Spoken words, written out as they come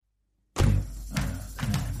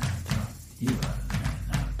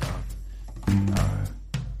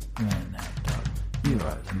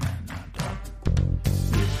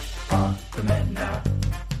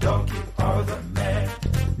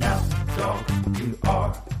You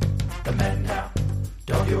are the man now.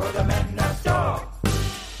 Dog, you are the man now. Dog,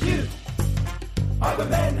 you are the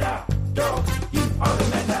man now. Dog, you are the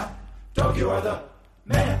man now. Dog, you are the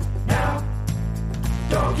man now.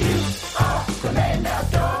 Dog, you are the man now.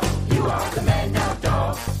 Dog, you are the man now.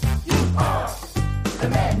 Dog, you are the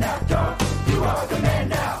man now. Dog, you are the man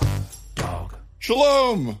now. Dog.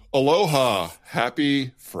 Shalom, aloha,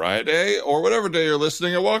 happy Friday, or whatever day you're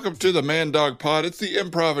listening, and welcome to the Man Dog Pod. It's the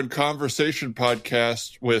Improv and Conversation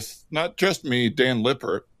podcast with not just me, Dan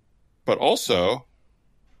Lippert, but also...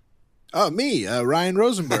 me, Ryan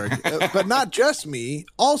Rosenberg. But not just me.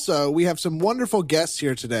 Also, we have some wonderful guests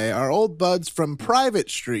here today, our old buds from Private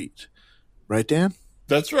Street. Right, Dan?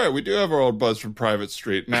 That's right, we do have our old buds from Private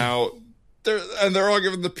Street. Now... They're all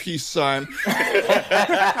giving the peace sign.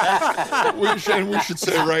 we should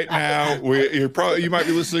say right now, you might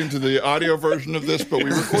be listening to the audio version of this, but we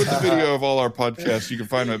record the video of all our podcasts. You can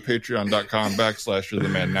find them at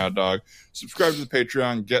patreon.com/TheManNowDog. Subscribe to the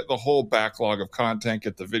Patreon, get the whole backlog of content,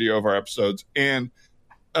 get the video of our episodes, and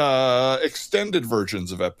extended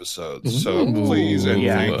versions of episodes. So please and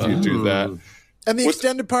thank you, do that. And the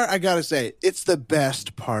extended part, I gotta say, it's the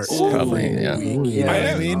best part. Probably, yeah. You know what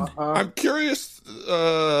I mean? I'm curious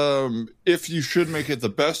if you should make it the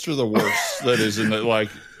best or the worst that is in the, like...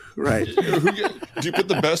 Right. Do you put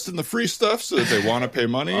the best in the free stuff so that they want to pay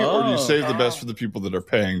money, or do you save the best for the people that are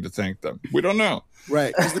paying to thank them? We don't know.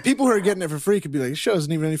 Right. Because the people who are getting it for free could be like, this show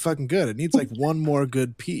isn't even any fucking good. It needs like one more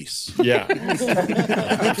good piece. Yeah.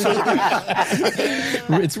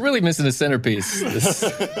 It's really missing a centerpiece.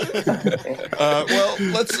 Well,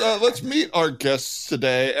 let's meet our guests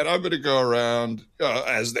today, and I'm going to go around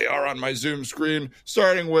as they are on my Zoom screen,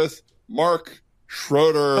 starting with Mark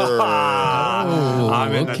Schroeder.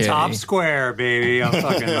 I'm in the top square, baby.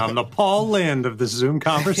 I'm the Paul Lynde of the Zoom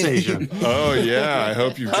conversation. Oh yeah, I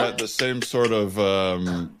hope you've got the same sort of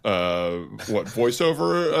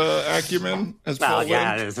voiceover acumen as Paul Lynde.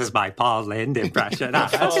 Yeah, this is my Paul Lynde impression.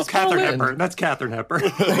 That's Catherine Hepburn. That's Catherine Hepburn.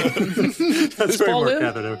 That's very more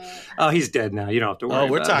Catherine Hepburn. Oh, he's dead now. You don't have to worry.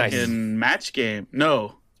 Oh, we're about talking Match Game.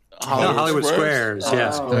 No. Hollywood Squares.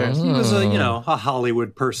 Yes. He was a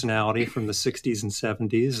Hollywood personality from the 60s and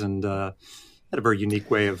 70s, and had a very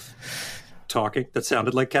unique way of talking that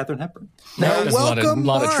sounded like Catherine Hepburn. Welcome, a lot of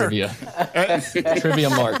Mark. trivia. Trivia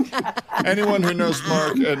Mark. Anyone who knows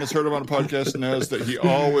Mark and has heard him on a podcast knows that he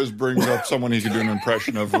always brings up someone he can do an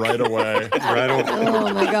impression of right away.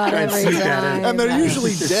 Oh my God, every time. And they're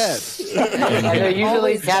usually dead. And they're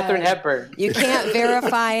usually Catherine Hepburn. You can't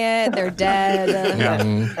verify it. They're dead.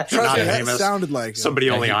 Trust me, that famous. sounded like Somebody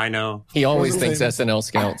only I know. He always thinks SNL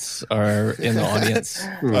scouts are in the audience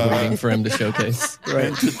waiting for him to showcase.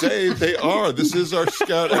 And today they are. This is our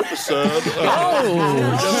scout episode.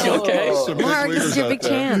 Okay. Some big Mark, leaders it's your out big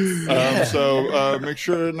there. chance. So make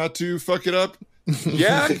sure not to fuck it up.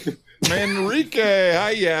 Yak Manrique. Hi,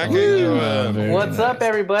 Yak. How you doing? What's up,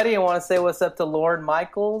 everybody? I want to say what's up to Lord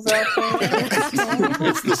Michaels out there.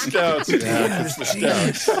 It's the scouts. Yeah, it's the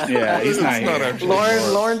scouts. Yeah, he's not It's not here. actually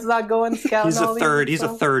Lauren's not going scouting. He's a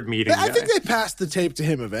third meeting I guy. think they passed the tape to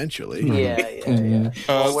him eventually. Yeah.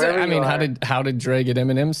 Well, wherever I mean, you are. how did Dre get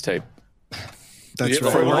Eminem's tape? That's Yeah,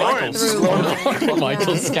 right. from Lawrence.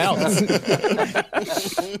 Michael Scouts.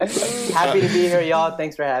 Happy to be here, y'all.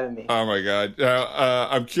 Thanks for having me. Oh my God!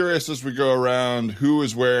 I'm curious as we go around who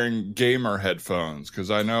is wearing gamer headphones,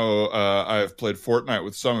 because I know I have played Fortnite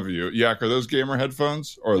with some of you. Yak, are those gamer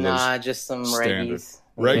headphones or are Nah, those just some standard? reggies.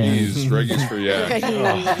 Reggies for Yak.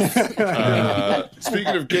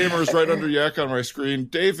 Speaking of gamers, right under Yak on my screen,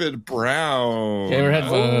 David Brown. Gamer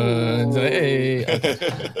headphones. Hey.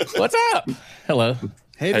 What's up? Hello.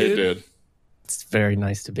 Hey, Hey, dude. dude. It's very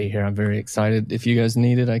nice to be here. I'm very excited. If you guys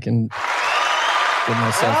need it, I can give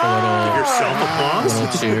myself Yourself applause. a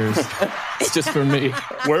little cheers. It's just for me.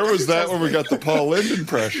 Where was that when we got the Paul Lynde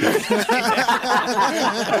impression?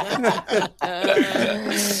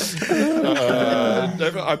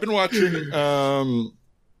 I've been watching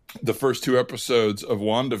the first two episodes of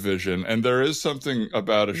WandaVision, and there is something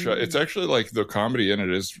about a show. It's actually like the comedy in it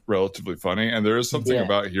is relatively funny, and there is something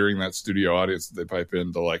about hearing that studio audience that they pipe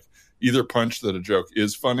in to like either punch that a joke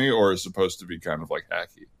is funny or is supposed to be kind of like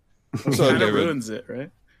hacky. So Kind of David, ruins it, right?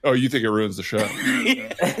 oh, you think it ruins the show?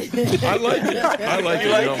 I like it. I like it.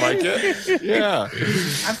 You don't like it? Yeah.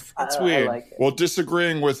 That's I weird. like it. Well,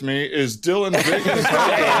 disagreeing with me is Dylan Biggins.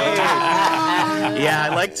 Yeah,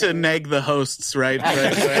 I like to nag the hosts, right?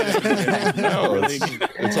 No,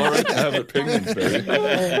 it's all right to have opinions, baby.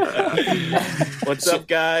 What's up,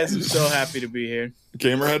 guys? I'm so happy to be here.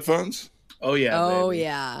 Gamer headphones? Oh, yeah. Oh, baby.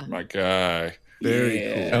 yeah. My guy.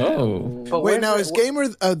 Very cool. Oh. But Wait, where's now the- is Gamer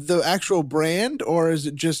the actual brand, or is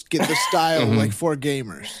it just get the style like for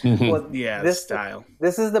gamers? well, Yeah, this style.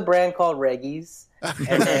 This is the brand called Reggies.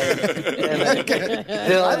 And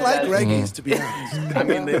then I like reggae's, to be honest. I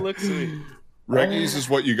mean, they look sweet. Reggies is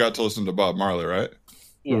what you got to listen to Bob Marley, right?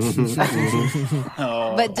 Yes.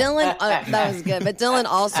 Oh. But Dylan, that was good. But Dylan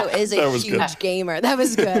also is a That was huge good. gamer. That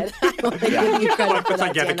was good. I want to give you credit for It's that.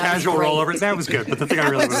 like, yeah, the Dan. That was casual great. rollover. That was good, but the thing I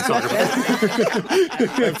really want to talk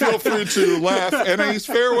about. And feel free to laugh. NA's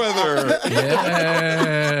Fairweather.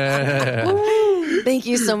 Yeah. Thank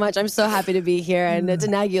you so much. I'm so happy to be here. And to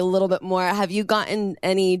nag you a little bit more, have you gotten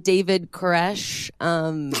any David Koresh?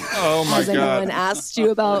 Oh my Has anyone God. asked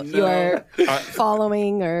you about your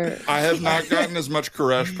following or? I have not gotten as much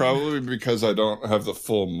Koresh, probably because I don't have the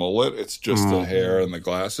full mullet. It's just the hair and the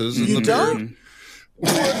glasses and the beard.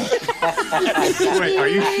 Wait, are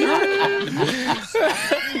you sure?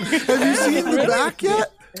 Have you seen the back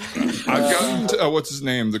yet? I've gotten to, what's his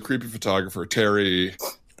name? The creepy photographer, Terry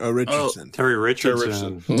Richardson. Terry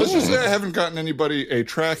Richardson. Richardson. Let's just say I haven't gotten anybody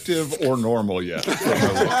attractive or normal yet. You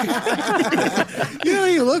know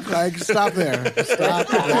what you look like. Stop there. Stop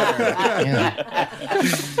there.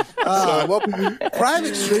 Well,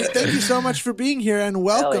 Private Street, thank you so much for being here, and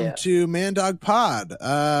welcome yeah. to Man Dog Pod.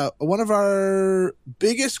 One of our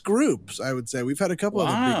biggest groups, I would say. We've had a couple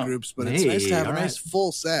other big groups, but it's nice to have a nice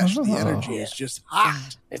full sesh. The energy is just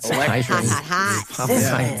hot. It's Hot, electric.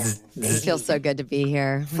 hot. It feels so good to be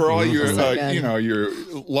here. For all your, So good. your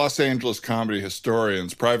Los Angeles comedy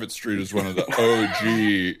historians, Private Street is one of the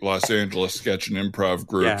OG Los Angeles sketch and improv Yeah,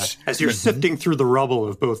 groups. as you're sifting through the rubble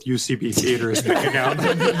of both UCB theaters, picking out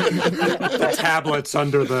the tablets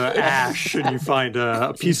under the ash, and you find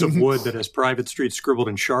a piece of wood that has Private Street scribbled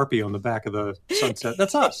in Sharpie on the back of the sunset.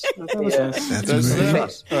 That's us. That's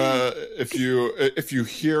us. if you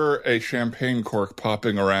hear a champagne cork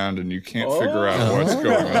popping around and you can't figure out what's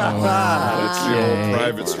going on, it's the old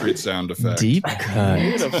Private Street sound effect. Deep cut.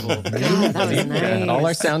 Beautiful. God, that was nice. All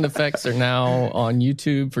our sound effects are now on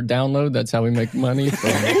YouTube for download. That's how we make money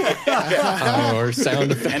from our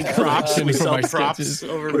sound effects. And props. We from sell our props sketches.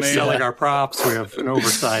 over We're May. selling our props. We have an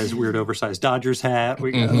weird oversized Dodgers hat.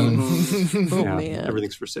 We got, man.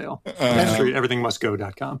 everything's for sale.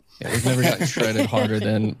 Everythingmustgo.com. Yeah, we've never gotten shredded harder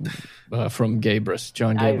than from Gabrus.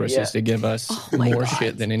 John Gabrus used to give us more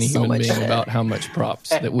shit than any So human much being shit. about how much props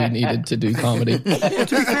that we needed to do comedy. To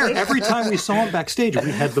be fair, every time we saw him backstage,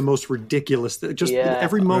 we had the most ridiculous.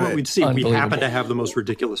 Every moment we'd see, we Unbelievable. happened to have the most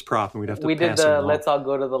ridiculous prop, and we'd have to We did pass him the along. Let's All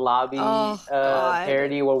Go to the Lobby Oh, God.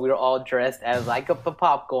 parody where we were all dressed as like the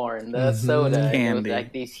popcorn, the soda, and it was Candy.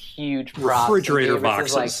 like these huge props. refrigerator and Gabrus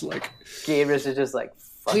is boxes. Gabrus is just like.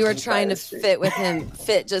 We were fucking trying to Private Street.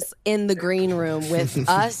 fit just in the green room with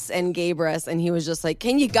us and Gabrus, and he was just like,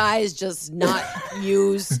 "Can you guys just not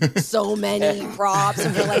use so many props?"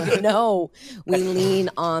 And we're like, "No, we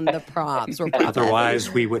lean on the props. We're prop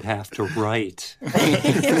Otherwise, we would have to write.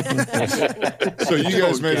 So you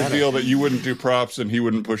guys made a deal that you wouldn't do props and he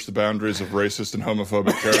wouldn't push the boundaries of racist and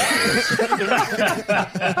homophobic characters.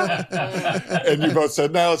 And you both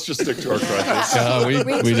said, "No, let's just stick to our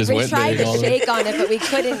crutches." We just went tried big to on shake on it, but we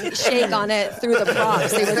couldn't shake on it through the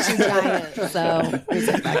props. They were too giant, so we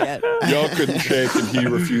said, "Fuck it." Y'all couldn't shake, and he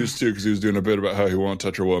refused to because he was doing a bit about how he won't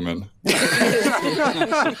touch a woman.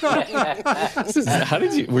 How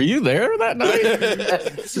did you? Were you there that night?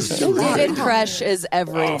 David Koresh is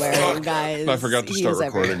everywhere, you guys. I forgot to He start is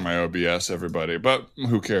everywhere. recording my OBS, everybody. But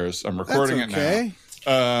who cares? I'm recording That's it okay.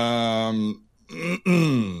 now.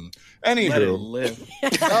 Let it Anywho, live.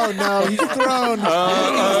 Oh no, he's thrown.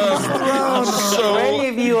 so Any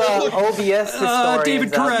of you OBS historians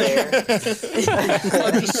David out Koresh. there?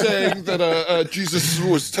 I'm just saying that Jesus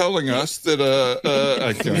was telling us that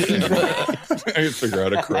I can't figure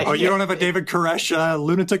out a correct. Oh, you don't have a David Koresh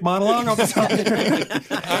lunatic monologue off the top?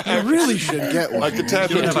 You really should get I one. could tap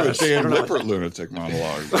You don't into have a a- Dan Lippert lunatic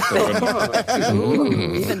monologue.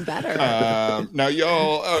 Ooh, even better. Now,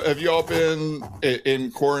 y'all, have y'all been in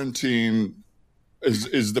quarantine?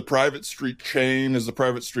 Is the Private Street chain, is the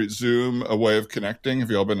Private Street Zoom a way of connecting? Have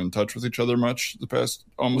y'all been in touch with each other much the past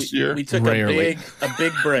almost year? We took Rarely. a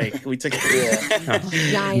big break. We took the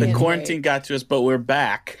Giant quarantine got to us, but we're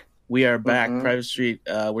back. We are back. Private Street.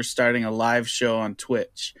 We're starting a live show on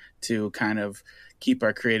Twitch to kind of keep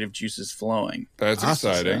our creative juices flowing. That's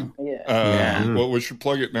exciting. Yeah. Well, we should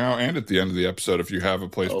plug it now and at the end of the episode if you have a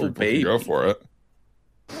place Oh, people baby. can go for it.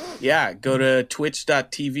 Yeah, go to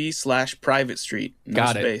twitch.tv/Private Street. No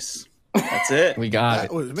Got it. space. That's it. We got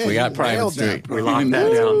it. Man, We got you Private nailed Street. that. We locked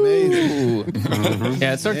that down. Amazing. Ooh.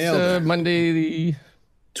 Yeah, it starts Nailed it. Monday the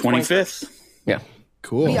 25th. yeah.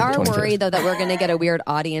 Cool. We are 25th. worried, though, that we're going to get a weird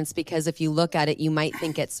audience because if you look at it, you might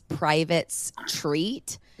think it's Private's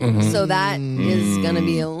treat. So that is going to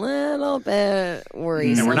be a little bit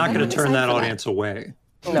worrisome. And we're not going I'm to turn excited that for audience away.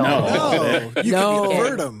 No. No, you No. can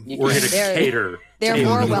convert them. You We're can't. going to They're- cater. They're to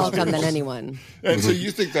more those welcome than audience. anyone. And so you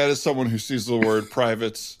think that is someone who sees the word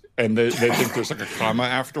privates and they think there's like a comma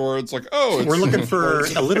afterwards, like, oh, it's, We're looking for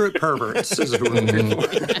illiterate perverts. Is who we're looking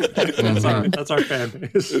for. That's our fan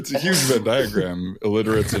base. it's a huge Venn diagram,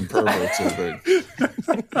 illiterates and perverts, I think.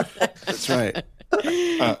 That's right.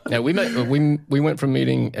 Yeah, we went from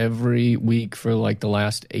meeting every week for like the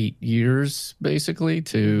last 8 years, basically,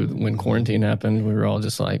 to when quarantine happened. We were all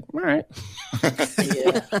just like, all right.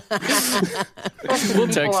 We'll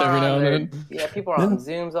text every now and then. Yeah, people are on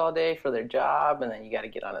Zooms all day for their job, and then you got to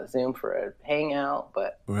get on a Zoom for a hangout.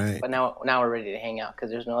 But now we're ready to hang out because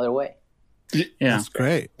there's no other way. Yeah. That's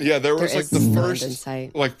great. Yeah, there was There like is the no end in first,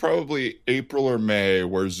 sight. like probably April or May,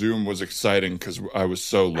 where Zoom was exciting because I was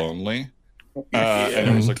so lonely. And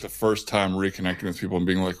it was like the first time reconnecting with people and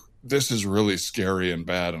being like, this is really scary and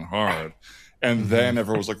bad and hard. And then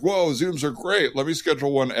everyone was like, whoa, Zooms are great. Let me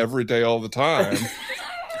schedule one every day all the time.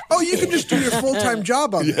 Oh, you can just do your full-time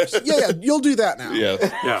job on this. Yeah, you'll do that now. Yes.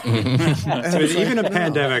 Yeah. I mean, even in a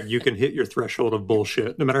pandemic, you can hit your threshold of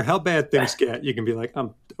bullshit. No matter how bad things get, you can be like,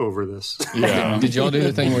 I'm over this. Yeah. Did y'all do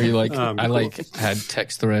the thing where you like, I cool. like had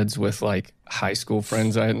text threads with like high school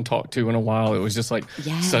friends I hadn't talked to in a while? It was just like,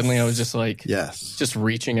 Yes. suddenly I was just like, Yes. just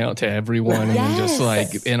reaching out to everyone and just Yes.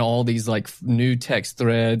 like in all these like new text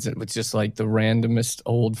threads and with just like the randomest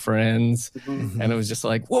old friends. And it was just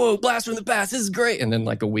like, whoa, blast from the past. This is great. And then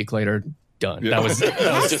like a week later, done. Yeah. That was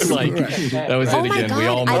just like, that was Oh it my again. We God,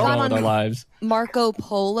 all I moved got on with on- our lives. Marco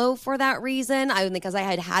Polo for that reason. Because I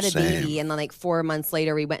had a Same. baby, and then like 4 months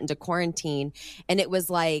later we went into quarantine, and it was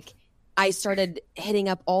like I started hitting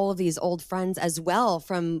up all of these old friends as well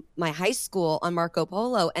from my high school on Marco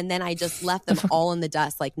Polo, and then I just left them all in the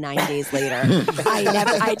dust like 9 days later.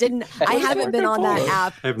 I haven't been on that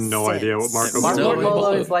app. I have no idea what Marco Marco Polo is.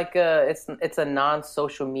 Polo is like it's a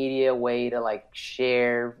non-social media way to like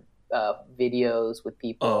share videos with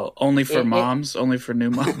people. Oh, only for moms, only for new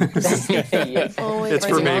moms. Yes. Only It's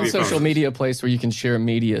for for now. baby Social phones. media place where you can share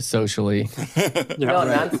media socially. Yeah, No,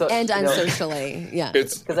 right. And unsocially, yeah.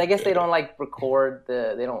 It's because I guess they don't like record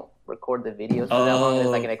the videos for that long. There's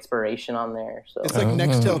like an expiration on there. So It's like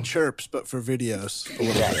Nextel Chirps, but for videos. A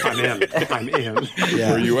little bit. I'm in.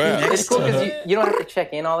 where you at? it's cool because you don't have to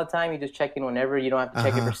check in all the time. You just check in whenever. You don't have to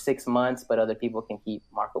check in for 6 months, but other people can keep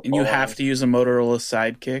Marco Polo. And you have to use a Motorola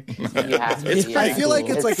Sidekick. You have to. It's yeah. I feel like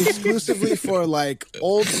cool. it's like exclusively for like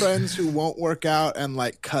old friends who won't work out and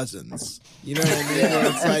like cousins. You know what I mean? Where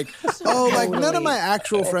it's like, oh, like none of my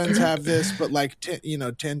actual friends have this, but like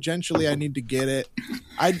tangentially, I need to get it.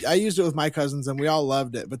 I used it with my cousins and we all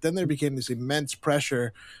loved it, but then there became this immense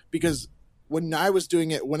pressure because when I was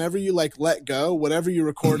doing it, whenever you like let go, whatever you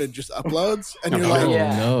recorded just uploads, and you're like,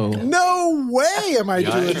 Yeah. no way am I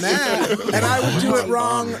doing that. And I would do it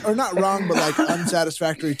wrong, or not wrong, but like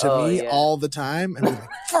unsatisfactory to Oh, me yeah. all the time. And be like,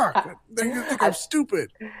 fuck, they're gonna think I'm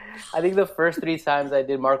stupid. I think the first 3 times I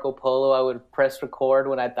did Marco Polo, I would press record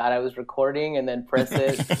when I thought I was recording, and then press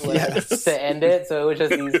it to end it. So it was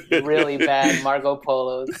just these really bad Marco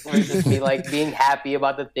Polos. It would just be like being happy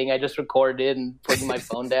about the thing I just recorded and putting my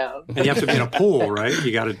phone down. And you have to be in a pool, right?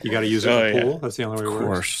 You got to use it in a pool. That's the only way it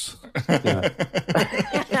works.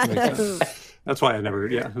 That's why I never.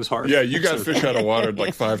 Yeah, it was hard. Yeah, you got fish out of water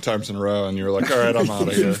like 5 times in a row, and you were like, all right, I'm out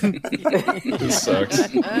of here. This sucks.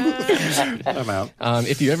 I'm out.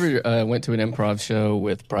 If you ever went to an improv show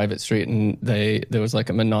with Private Street and there was like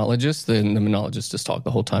a monologist, then the monologist just talked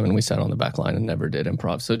the whole time and we sat on the back line and never did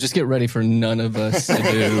improv. So just get ready for none of us to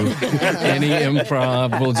do any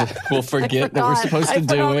improv. We'll forget that we're supposed to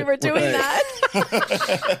do it. We were doing that.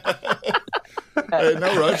 Hey,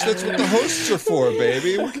 no rush. That's what the hosts are for,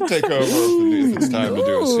 baby. We can take over if it's time to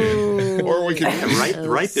do a scene, or we can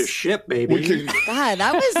Right this ship, baby. We can. God,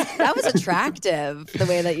 that was attractive the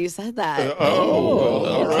way that you said that.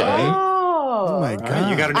 All right. Oh my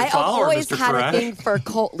god! You got a new I've follower, always Mr. had Crash. a thing for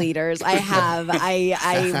cult leaders. I have.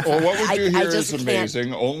 Well, what we do I here is just can't-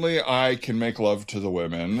 amazing. Only I can make love to the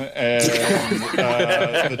women, and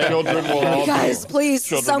the children will all. You guys, please,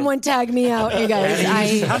 Children- someone tag me out, you guys.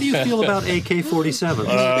 How do you feel about AK-47?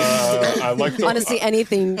 I like the, Honestly,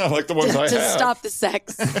 anything I like the ones I to have. stop the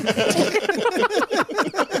sex.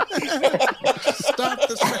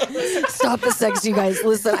 Stop the sex, you guys.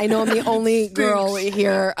 Listen, I know I'm the only girl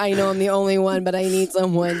here. I know I'm the only one, but I need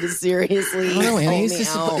someone to seriously No, Annie, call me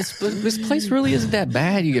out. this place really isn't that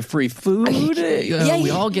bad. You get free food. We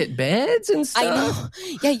all get beds and stuff. I know.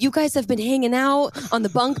 Yeah, you guys have been hanging out on the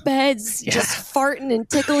bunk beds, just farting and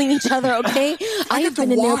tickling each other, okay? I have got to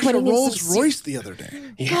been in there wash a putting in Rolls some... Royce the other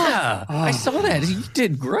day. Yeah, I saw that. You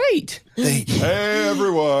did great. Thank you. Hey,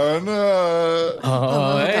 everyone.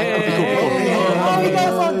 Oh, you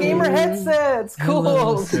guys all gamer headsets.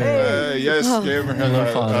 Cool. Hey. Yes, gamer.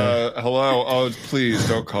 Hello, Father. Hello. Oh, please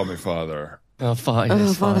don't call me father. Father.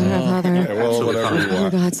 Oh, father. Yeah, well, whatever you Oh,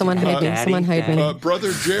 want. God, someone hide me. Someone hide me.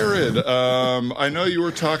 Brother Jared, I know you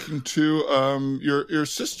were talking to your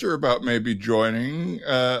sister about maybe joining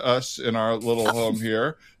us in our little home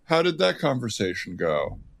here. How did that conversation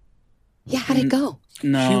go? Yeah, how'd it go?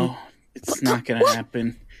 No, it's not going to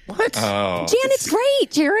happen. What? Oh, Janet's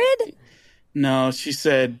great, Jared. No, she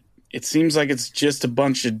said, it seems like it's just a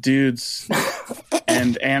bunch of dudes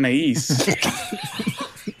and Anais.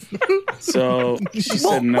 So she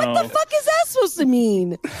said no. What the fuck is that supposed to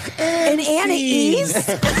mean? An Anais?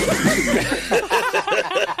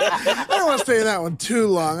 I don't want to stay in that one too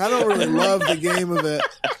long. I don't really love the game of it.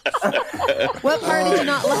 What part did you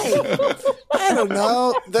not like? I don't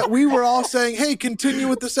know. That we were all saying, hey, continue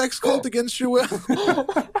with the sex cult against your will.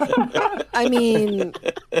 I mean,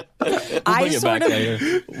 I Bring it sort back of...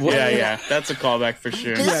 later. Yeah, that's a callback for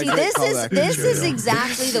sure. This, Yeah, see, great this callback. is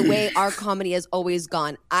exactly the way our comedy has always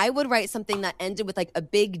gone. I would write something that ended with like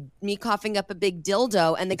me coughing up a big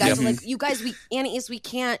dildo, and the guys are like, "You guys, Anais, we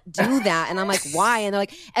can't do that." And I'm like, "Why?" And they're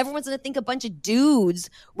like, "Everyone's gonna think a bunch of dudes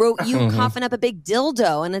wrote you coughing up a big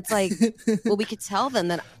dildo," and it's like, well, we could tell them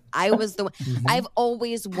that. I was the one. I've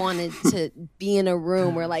always wanted to be in a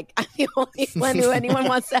room where, like, I'm the only one who anyone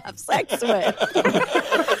wants to have sex with.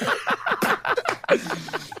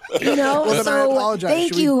 You know, Well, then I so apologize.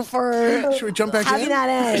 thank you for Should we jump back having in? that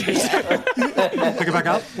end. Pick it back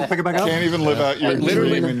up. Pick it back up. can't even live out your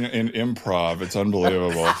Literally- dream in improv. It's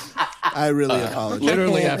unbelievable. I really apologize.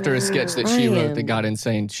 Literally after a sketch that she wrote Ryan. that got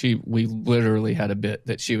insane, we literally had a bit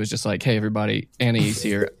that she was just like, "Hey, everybody, Annie's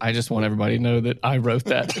here. I just want everybody to know that I wrote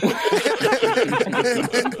that."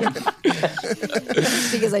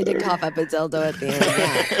 Because I did cough up a dildo at the end of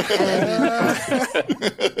that.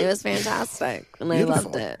 And it was fantastic. And I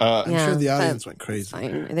loved it. I'm sure the but audience went crazy.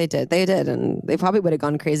 Fine. They did. And they probably would have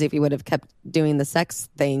gone crazy if you would have kept doing the sex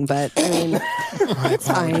thing. But I mean, it's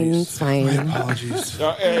fine. It's My fine. apologies.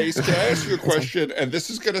 Ace, can I ask you a question? And this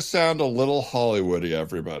is going to sound a little Hollywoody,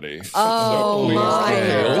 everybody. Oh please my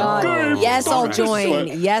don't. God. Yes, I'll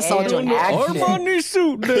join. Yes, I'll join. Armani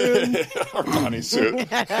suit, man. Armani suit.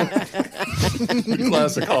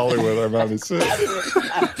 Classic Hollywood Armani suit.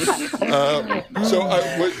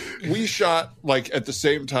 We shot like at the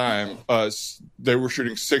same time. They were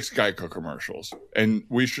shooting 6 Geico commercials, and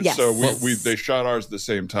we should. Yes. So they shot ours at the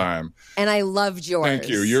same time. And I loved yours. Thank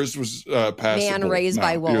you. Yours was passable. Man Raised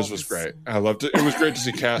by Yours Wolves. was great. I loved it. It was great to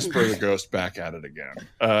see Casper the Ghost back at it again.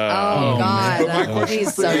 Oh, God. But my question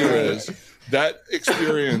He's for so you great. is that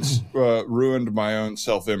experience ruined my own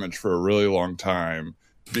self-image for a really long time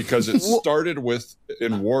because it started with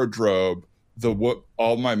in wardrobe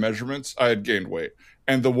all my measurements. I had gained weight.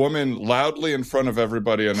 And the woman loudly in front of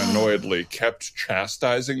everybody and annoyedly kept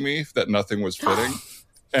chastising me that nothing was fitting.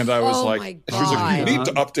 And I was Oh like, my she was like, you God. need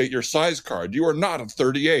to update your size card. You are not a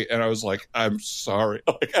 38. And I was like, I'm sorry.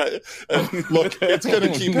 Look, it's going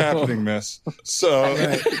to keep happening, miss. So,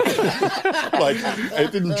 like,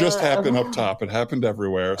 it didn't just happen up top. It happened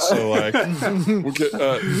everywhere. So, like,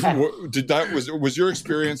 was your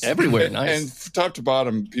experience Everywhere, And, nice. and top to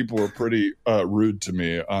bottom, people were pretty rude to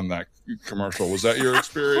me on that commercial. Was that your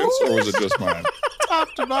experience or was it just mine? Top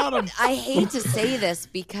to bottom. I hate to say this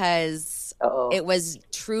because Uh-oh. it was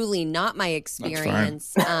truly not my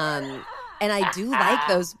experience. And I do like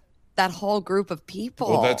that whole group of people.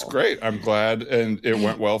 Well, that's great. I'm glad. And it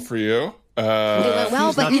went well for you. It went well,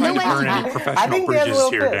 He's but not you know trying to burn what? any I professional think he has a bridges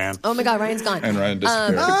little here, pissed. Dan. Oh my God, Ryan's gone. And Ryan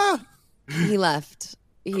disappeared. He left.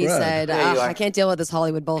 He Crud. said, There you are. I can't deal with this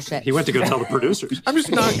Hollywood bullshit. He went to go tell the producers. I'm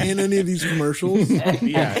just not in any of these commercials.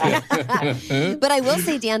 Yeah. But I will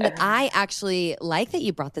say, Dan, that I actually like that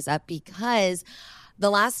you brought this up because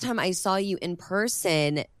the last time I saw you in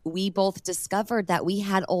person, we both discovered that we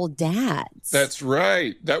had old dads. That's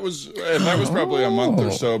right. That was probably a month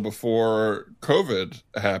or so before COVID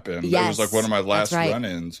happened. It Yes, was like one of my last that's right.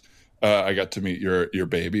 run-ins. I got to meet your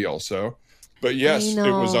baby also. But yes, I it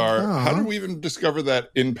know. was our. Aw. How did we even discover that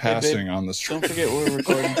in passing on the street? Don't forget we're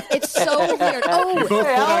recording. It's so weird. Oh, You both pulled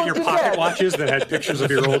out your do pocket that. watches that had pictures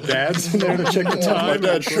of your old dads in there to check the My time.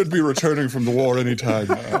 dad should be returning from the war anytime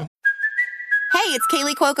now. Hey, it's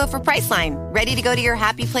Kaylee Cuoco for Priceline. Ready to go to your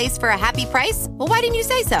happy place for a happy price? Well, why didn't you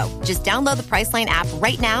say so? Just download the Priceline app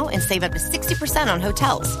right now and save up to 60% on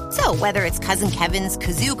hotels. So whether it's Cousin Kevin's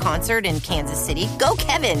Kazoo Concert in Kansas City, go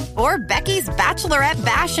Kevin, or Becky's Bachelorette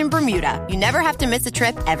Bash in Bermuda, you never have to miss a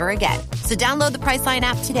trip ever again. So download the Priceline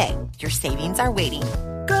app today. Your savings are waiting.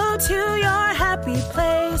 Go to your happy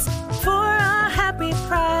place for a happy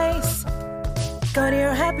price. Go to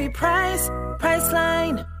your happy price,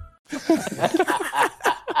 Priceline.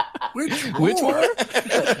 Which Which war? one?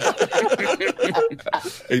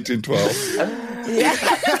 1812.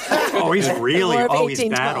 Oh, he's really. War of Oh, he's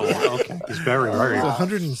that 1812. old. Okay, he's very, very old.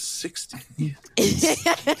 160.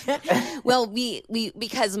 well, we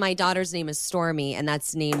because my daughter's name is Stormy, and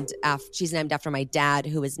that's she's named after my dad,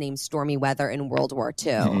 who was named Stormy Weather in World War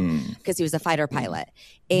II because he was a fighter pilot.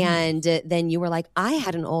 And then you were like, I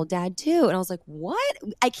had an old dad too, and I was like, what?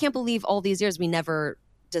 I can't believe all these years we never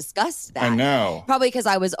discussed that. I know. Probably because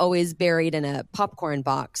I was always buried in a popcorn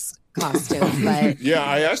box costume, but. Yeah,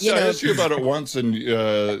 I asked You know- you about it once, and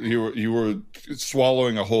you were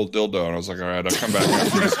swallowing a whole dildo, and I was like, all right, I'll come back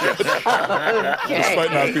after this. This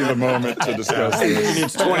might not be the moment to discuss He this.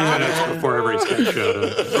 needs 20 minutes before every sketch show.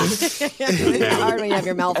 It's hard when you have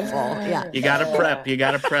your mouth full. Yeah. You gotta prep. You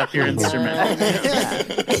gotta prep your instrument.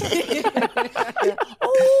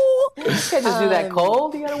 You can't just do that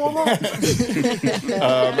cold. You gotta warm up.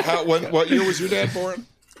 What year was your dad born?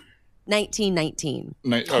 1919.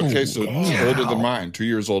 Okay, so older than mine, 2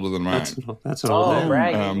 years older than mine, That's an old Oh, man.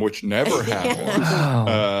 bragging. which never happened.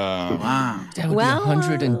 Wow. That would Well, be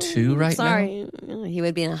 102 right Sorry, he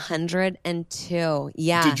would be 102.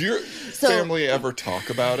 Yeah. Did your family ever talk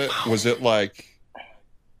about it? Was it like...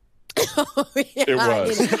 Yeah, It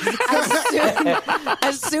was.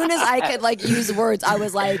 as soon as I could like use words, I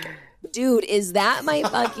was like, dude, is that my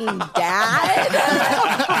fucking dad?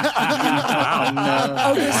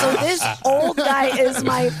 Okay, so this old guy is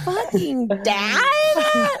my fucking dad?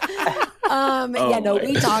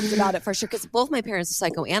 We talked about it for sure because both my parents are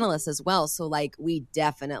psychoanalysts as well. So like we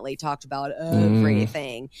definitely talked about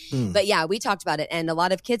everything. But yeah, we talked about it, and a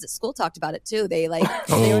lot of kids at school talked about it too. They like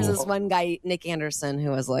there was this one guy, Nick Anderson,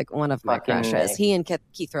 who was like one of my Fucking crushes. Nick. He and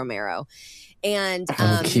Keith Romero, and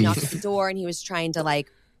Keith. he knocked at the door, and he was trying to like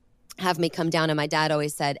have me come down. And my dad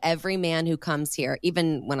always said, every man who comes here,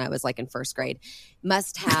 even when I was like in first grade,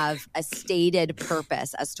 must have a stated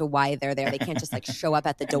purpose as to why they're there. They can't just like show up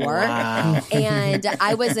at the door. Wow. And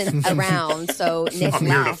I wasn't around, so Nick I'm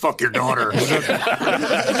here to laughed. fuck your daughter.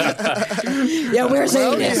 Yeah, where's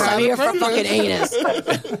Anus? you I'm had here a for purpose. fucking Anus.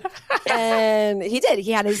 And he did.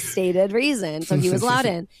 He had his stated reason, so he was allowed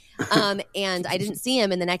in. And I didn't see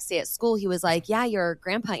him. And the next day at school, he was like, yeah, your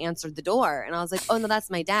grandpa answered the door. And I was like, oh, no, that's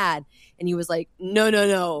my dad. And he was like,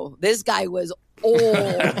 no. This guy was old.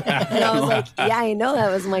 And I was like, yeah, I know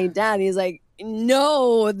that was my dad. He's like,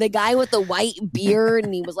 no, the guy with the white beard.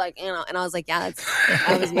 And he was like, and I was like, yeah,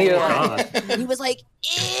 that was my dad. And he was like,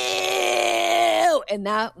 ew. And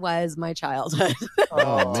that was my childhood.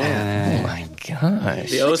 Oh, man. Oh my gosh.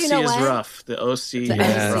 The OC you know is what? rough. The OC is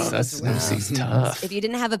Yes, rough. that's tough. If you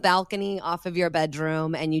didn't have a balcony off of your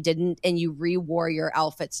bedroom and you re-wore your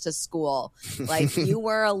outfits to school, like you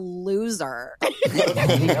were a loser.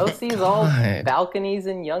 The OC's all God. balconies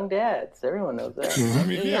and young dads. Everyone knows that. I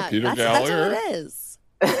mean, yeah, Peter that's Gallagher. what it is.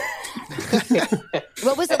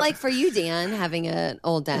 What was it like for you, Dan, having an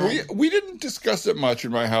old dad? We didn't discuss it much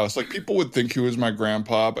in my house. Like people would think he was my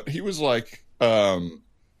grandpa, but he was like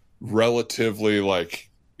relatively like,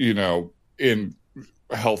 in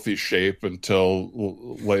healthy shape until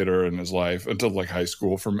later in his life, until like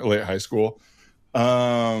late high school.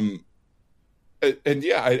 And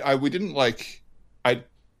yeah, we didn't like, I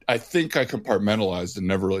think I compartmentalized and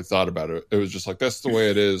never really thought about it. It was just like, that's the way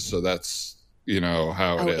it is. So that's,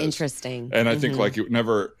 how it is. Interesting. And I think like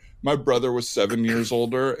my brother was 7 years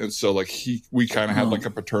older. And so like we kind of had like a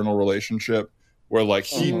paternal relationship where like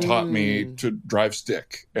he taught me to drive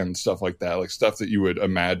stick and stuff like that, like stuff that you would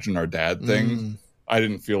imagine our dad thing. I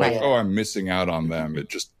didn't feel like, Right. oh, I'm missing out on them. It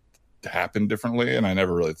just happened differently. And I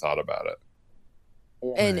never really thought about it.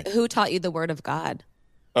 And who taught you the word of God?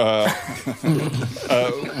 Well,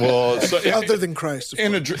 so Other than Christ.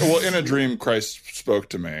 in a dream, Christ spoke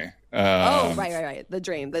to me, Right. The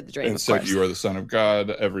dream. And of said, course. "You are the son of God.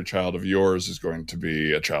 Every child of yours is going to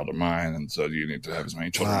be a child of mine, and so you need to have as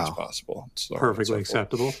many children as possible." So Perfectly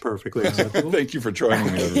acceptable. Perfectly acceptable. Thank you for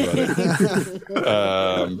joining me, everybody.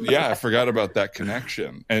 I forgot about that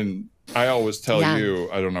connection. And I always tell you,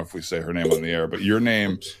 I don't know if we say her name on the air, but your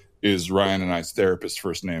name is Ryan and I's therapist's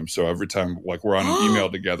first name. So every time like we're on an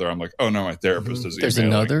email together, I'm like, oh no, my therapist is There's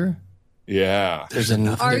emailing. another? Yeah. There's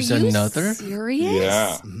another. Are There's you another? serious?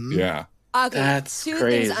 Yeah. Yeah. Okay, That's two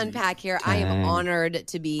crazy. things to unpack here. I am Dang. honored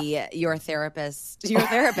to be your therapist. Your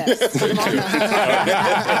therapist. That's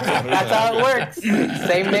how it works.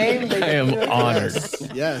 Same name. They I am just do it. honored.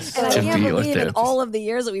 Yes. And I To can't be your believe in therapist. all of the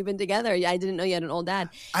years that we've been together, I didn't know you had an old dad.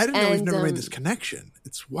 I didn't know we've And, never made um, this connection.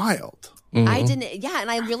 It's wild. I didn't. Yeah, and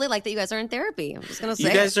I really like that you guys are in therapy. I'm just gonna say.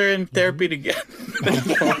 You guys are in therapy together.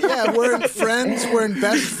 Yeah, we're in friends. We're in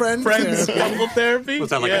best friend Friends therapy. couple therapy.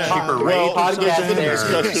 Was that like Yeah. a cheaper rate? Well, or podcast something? therapy. Or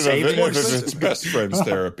Discussion of it, savings? if it's best friends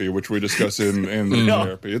therapy, which we discuss in the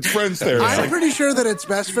therapy. It's friends therapy. I'm pretty sure that it's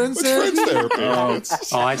best friends It's therapy. friends therapy.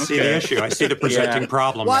 It's- Oh, I see the issue. I see the presenting Yeah.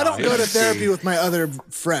 problem. Well, I now. don't go to see. therapy with my other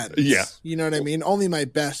friends. Yeah. You know what I mean? Only my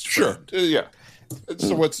best Sure. friend. Yeah. It's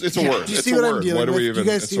a word. Do you It's see a what word. I'm dealing What do with? we Do even?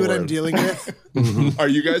 you guys it's see a what I'm word. dealing with? Are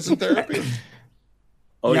you guys in therapy?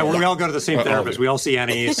 Oh, Yeah, yeah. we all go to the same all therapist. of We all see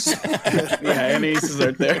Anais. Yeah, Anais is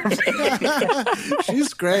our therapist.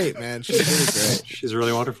 She's great, man. She's really great. She's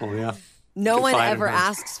really wonderful. Yeah. No one Confide in ever her.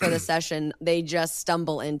 asks for the session. They just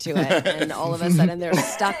stumble into it, and all of a sudden they're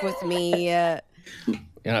stuck with me Yeah,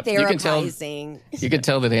 therapizing. You can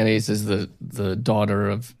tell that Anais is the daughter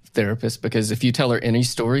of therapist because if you tell her any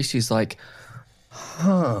story, she's like,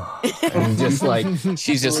 and just like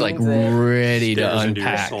she's just like ready to Stares into your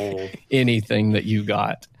unpack soul. anything that you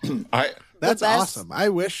got. That's best- awesome. I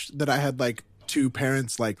wish that I had like two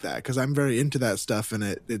parents like that because I'm very into that stuff, and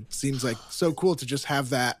it seems like so cool to just have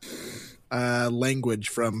that language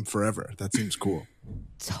from forever. That seems cool.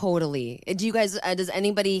 Totally. Do you guys? Does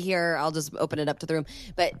anybody here? I'll just open it up to the room.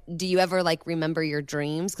 But do you ever like remember your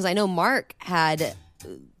dreams? Because I know Mark had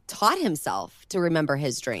taught himself to remember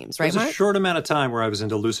his dreams, right, There's a Mark? short amount of time where I was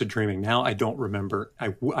into lucid dreaming. Now I don't remember.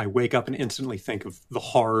 I wake up and instantly think of the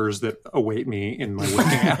horrors that await me in my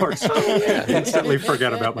waking hours. Instantly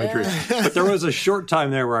forget about my dreams. But there was a short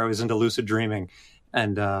time there where I was into lucid dreaming,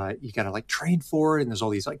 and you got to like train for it. And there's all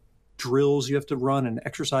these like drills you have to run and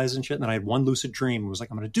exercise and shit. And then I had one lucid dream. It was like,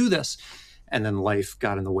 I'm going to do this. And then life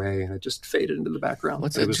got in the way, and it just faded into the background.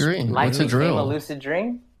 What's It a was- dream? Life What's a became drill? a lucid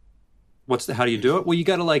dream. How do you do it? Well, you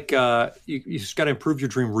got to like, you just got to improve your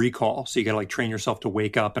dream recall. So you got to like train yourself to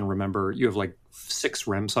wake up and remember. You have like 6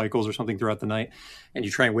 REM cycles or something throughout the night. And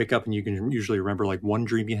you try and wake up and you can usually remember like one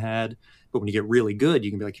dream you had. But when you get really good,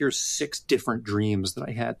 you can be like, here's 6 different dreams that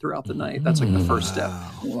I had throughout the night. That's like the first step.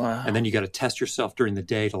 Wow. And then you got to test yourself during the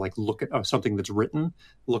day to like look at something that's written,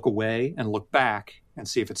 look away and look back and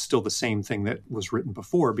see if it's still the same thing that was written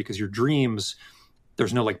before, because your dreams,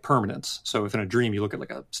 there's no like permanence. So if in a dream you look at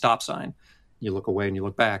like a stop sign, you look away and you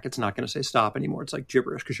look back, it's not going to say stop anymore. It's like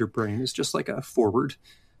gibberish because your brain is just like a forward,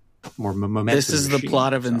 more momentum. This is the machine.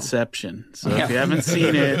 plot of So- Inception. So Yeah. if you haven't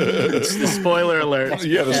seen it, it's the spoiler alert.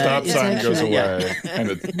 Yeah, the stop sign goes away. Yeah.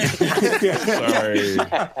 And sorry.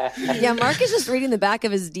 Yeah, Mark is just reading the back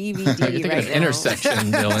of his DVD You're thinking right of now.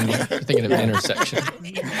 intersection, Dylan. You're thinking of intersection.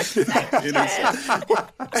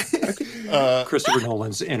 Christopher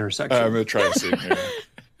Nolan's Intersection. I'm going to try to see it here.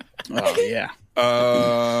 Oh yeah.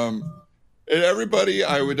 And everybody,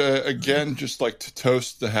 I would again just like to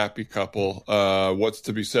toast the happy couple. What's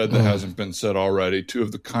to be said that hasn't been said already? 2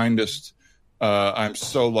 of the kindest. I'm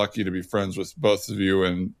so lucky to be friends with both of you.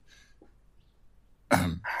 And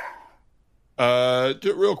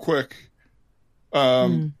real quick,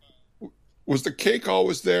 was the cake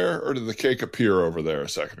always there, or did the cake appear over there a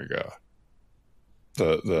second ago?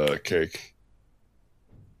 The cake,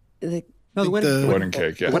 The- No, the wedding, the wedding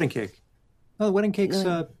cake, yeah. the wedding cake. No, the wedding cake's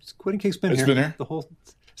been It's here. been here? The whole.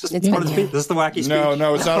 Is It's been here. this is the wacky speech?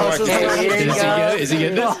 No, it's not a wacky cake. Is he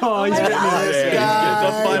getting this? Oh, he's getting This this. guy,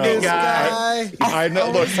 the funny this guy. I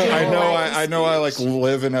know. Look, I know. I like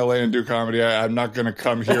live in LA and do comedy. I'm not going to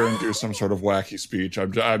come here and do some sort of wacky speech.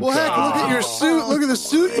 I'm Well, heck, look at your suit. Look at the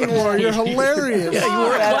suit you wore. You're hilarious. Yeah, you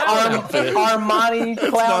wore a clown outfit. Armani It's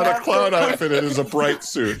clown. not a clown outfit. It is a bright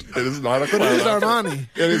suit. It is not a clown. But it is outfit. Armani.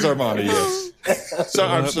 It is Armani. Yes. So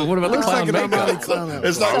I'm. But what about the Looks like clown an makeup? Armani clown outfit.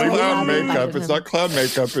 It's not So clown we- makeup. It's not clown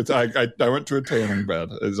makeup. It's I went to a tanning bed.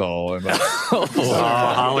 Is all. And Oh,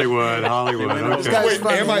 Hollywood. This Okay. guy's Wait,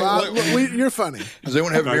 funny. am I- Well, you're funny. Does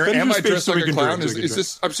anyone have a Okay, mirror? finish Am your I speech dressed so we like a can clown? drink, so we can Is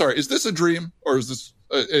this? I'm sorry. Is this a dream or is this?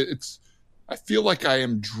 It's. I feel like I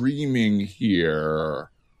am dreaming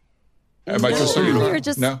here. Am I just so you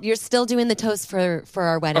know? You're still doing the toast for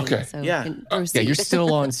our wedding. Okay. So Yeah. you can Yeah, proceed. you're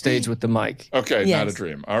still on stage with the mic. Okay, Yes. not a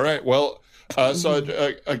dream. All right. Well,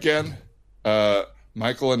 again,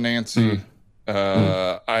 Michael and Nancy,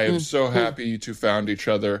 I am so happy you two found each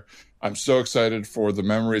other. I'm so excited for the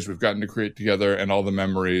memories we've gotten to create together and all the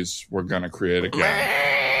memories we're going to create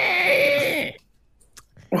again.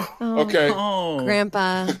 Okay. Oh,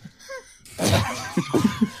 Grandpa.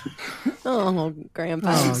 Oh, Grandpa.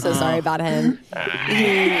 I'm so sorry about him.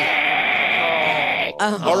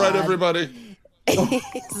 All right, everybody.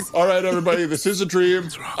 All right, everybody. This is a dream.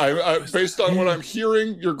 Based on what I'm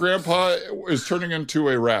hearing, your grandpa is turning into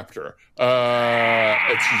a raptor.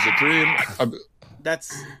 It's a dream.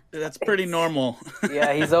 that's pretty normal.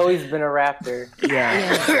 Yeah, he's always been a raptor.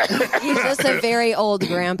 Yeah. He's just a very old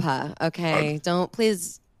grandpa. Okay, don't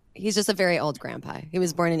please. He's just a very old grandpa. He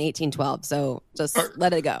was born in 1812, so just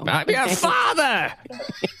let it go. I'm your father.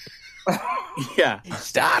 Yeah.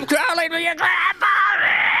 Stop calling me your grandpa.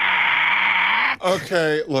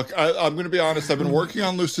 Okay, look, I'm going to be honest. I've been working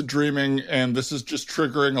on lucid dreaming, and this is just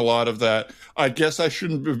triggering a lot of that. I guess I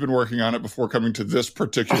shouldn't have been working on it before coming to this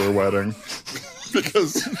particular wedding,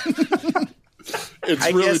 because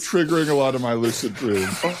it's really triggering a lot of my lucid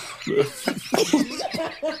dreams.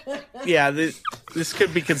 Yeah, this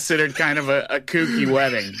could be considered kind of a kooky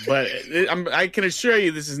wedding, but I can assure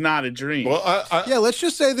you this is not a dream. Well, Yeah, let's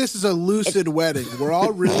just say this is a lucid wedding. We're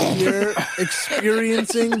all really here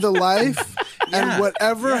experiencing the life, and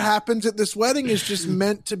whatever happens at this wedding is just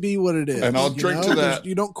meant to be what it is. And I'll drink to that.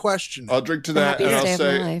 You don't question it. I'll drink to that, and I'll Happiest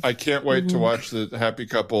day of my say life. I can't wait to watch the happy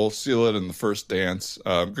couple seal it in the first dance.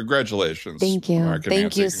 Congratulations. Thank you. Mark and Thank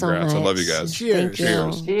Nancy. you so Congrats. much. I love you guys. Cheers. Thank you.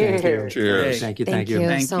 Cheers. Cheers. Thank you. Thank you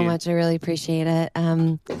Thank so you. much. I really appreciate it.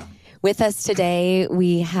 With us today,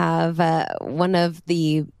 we have one of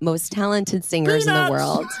the most talented singers in the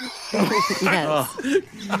world. Yes.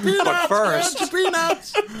 But first,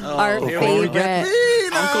 Peanuts. Our favorite.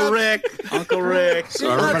 Uncle Rick.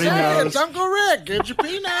 so everybody knows. It's Uncle Rick. Get your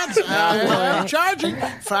peanuts. I'm charging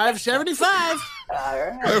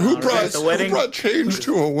 $5.75. Who brought the wedding? Who brought change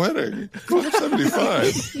to a wedding?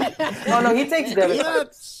 $5.75. Oh no, he takes debit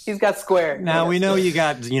cards. He's got Square. Now we know you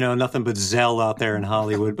got nothing but Zelle out there in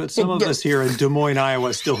Hollywood, but some of us here in Des Moines,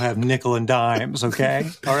 Iowa, still have nickel and dimes. Okay,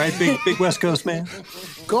 all right, big West Coast man.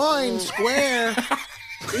 Coin, square,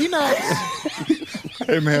 peanuts.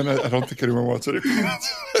 Hey man, I don't think anyone wants any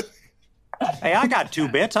peanuts. Hey, I got 2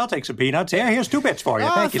 bits. I'll take some peanuts. Here's 2 bits for you.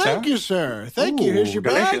 Thank you, sir. Thank you, sir. Thank you. Here's your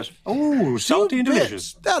bag. Delicious. Ooh, salty and 2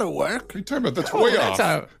 delicious. bits. That'll work. What are you talking about? That's way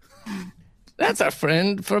off. That's a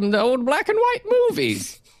friend from the old black and white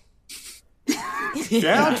movies.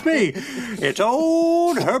 Yeah, it's me. It's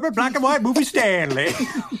old Herbert Black and White Movie Stanley.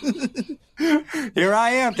 Here I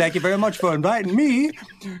am. Thank you very much for inviting me.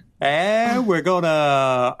 And we're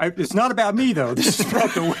gonna. It's not about me though. This is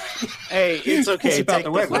about the. Hey, it's okay. It's about Take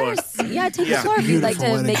the the wedding. floor. Yeah, take the floor if you'd like to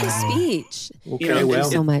Beautiful make a wedding. speech. Okay, know, Thank well.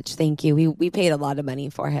 you so much. Thank you. We paid a lot of money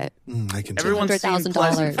for it. I can Everyone's seen $100,000.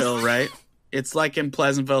 Pleasantville, right? It's like in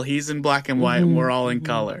Pleasantville. He's in black and white, and we're all in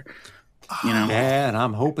color. You know. Yeah, and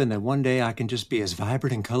I'm hoping that one day I can just be as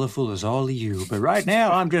vibrant and colorful as all of you. But right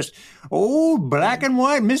now, I'm just old black and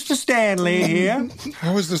white Mr. Stanley here.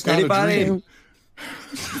 How is this not Anybody? a dream?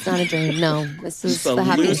 It's not a dream. No, this is It's a the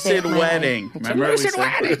happiest day lucid of my life. wedding. Remember we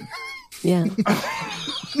said Yeah.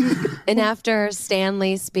 And after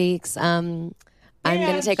Stanley speaks, I'm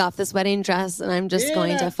going to take off this wedding dress and I'm just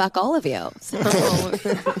going to fuck all of you. So,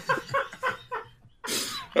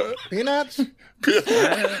 Peanuts.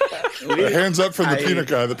 Hands up from the peanut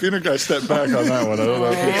guy. The peanut guy stepped back on that one. I don't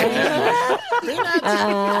know if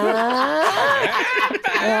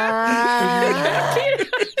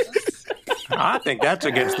I think that's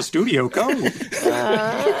against the studio code.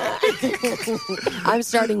 I'm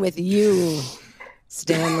starting with you,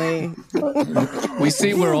 Stanley. We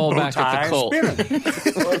see we're all back at Tie the cult.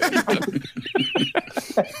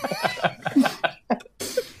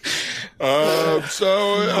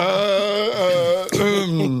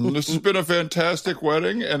 This has been a fantastic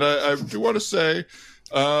wedding, and I do want to say,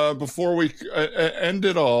 before we end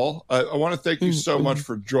it all, I want to thank you so much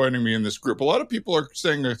for joining me in this group. A lot of people are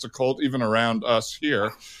saying it's a cult even around us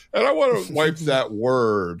here, and I want to wipe that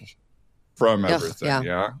word from everything.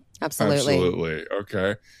 Yeah, Absolutely. absolutely.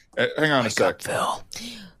 Okay, hang on a sec. Phil,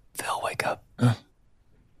 wake up. Uh,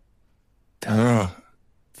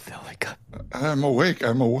 Phil, wake up. I'm awake.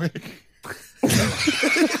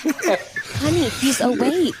 Honey, he's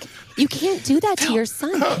awake. You can't do that to your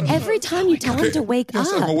son. Every time you tell him to wake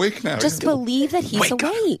Yes, up, I'm awake now. just believe that he's Wake up.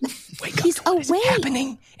 awake. Wake up He's to what is awake.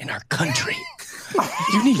 happening in our country.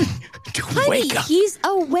 You need to Honey, wake up. he's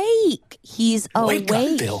awake. He's Wake up,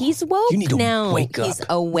 awake. Phil. He's woke You need to now. wake up. He's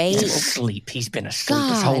awake. He's asleep. He's been asleep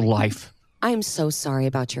his God. whole life. I'm so sorry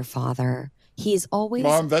about your father. He's always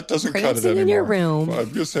Mom, that doesn't cut it prancing anymore. in your room.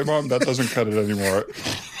 I'm just saying, Mom, that doesn't cut it anymore.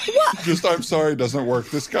 What? Just, I'm sorry, it doesn't work.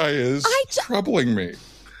 This guy is troubling me.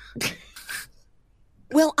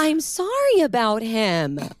 Well, I'm sorry about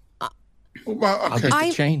him. Well, I'll get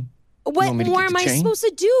the chain. What want me to more get am the I chain? supposed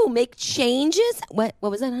to do? Make changes? What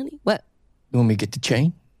was that, honey? What? You want me to get the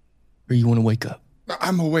chain? Or you want to wake up?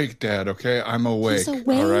 I'm awake, Dad, okay? I'm awake. awake.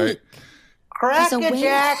 All right? He's awake. Cracker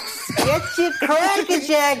Jacks, get your Cracker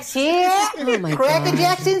Jacks here. Oh my Cracker God.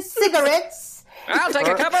 Jacks and cigarettes. I'll take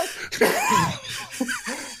a couple.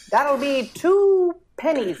 That'll be 2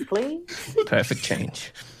 pennies, please. Perfect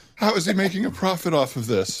change. How is he making a profit off of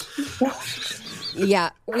this?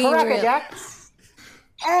 Yeah, we Cracker were. Jacks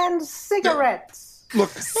and cigarettes.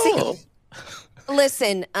 Look,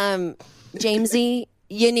 Listen, Jamesy,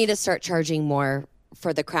 you need to start charging more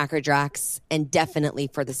for the Cracker Jacks and definitely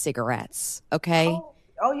for the cigarettes. Okay,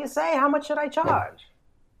 Oh, you say? How much should I charge?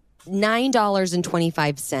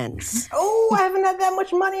 $9.25. Oh, I haven't had that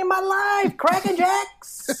much money in my life. Cracker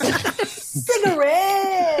Jacks,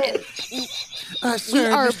 cigarettes.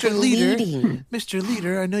 Sir, are Mr. Leader. bleeding. Mr.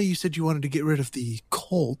 Leader, I know you said you wanted to get rid of the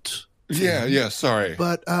Colt, yeah, sorry.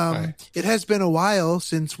 but it has been a while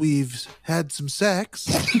since we've had some sex.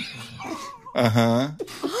 Uh-huh.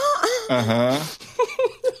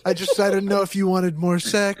 I didn't know if you wanted more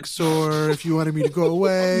sex or if you wanted me to go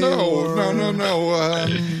away. No.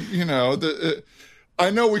 You know, I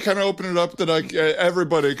know we kind of opened it up that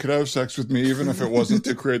everybody could have sex with me, even if it wasn't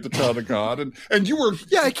to create the child of God. And you were...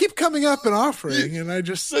 Yeah, I keep coming up and offering, and I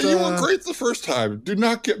just... You were great the first time. Do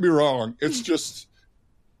not get me wrong. It's just...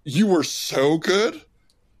 You were so good.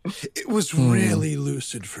 It was really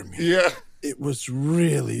lucid for me. Yeah. It was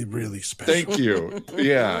really, really special. Thank you.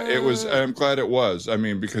 Yeah, it was. I'm glad it was. I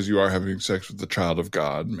mean, because you are having sex with the child of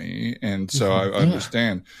God, me. And so I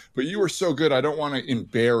understand. But you were so good. I don't want to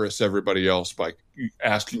embarrass everybody else by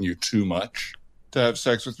asking you too much to have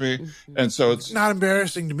sex with me. And so it's not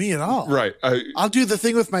embarrassing to me at all. Right. I'll do the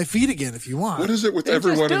thing with my feet again if you want. What is it with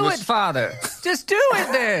everyone Just in do this? it, Father. Just do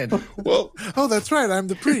it then. Well, oh, that's right. I'm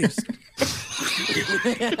the priest.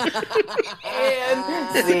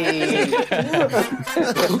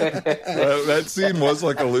 That scene was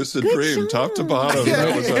like a lucid dream, top to bottom.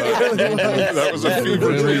 That was a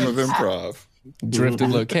fever dream of improv. Drifted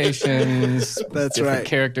locations. That's different right.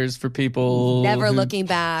 Characters for people. Never looking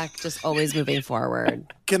back, just always moving forward.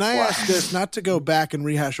 Can I ask this, not to go back and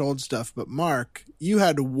rehash old stuff, but Mark, you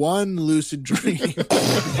had one lucid dream. and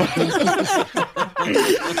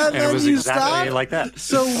it was you exactly stopped? like that.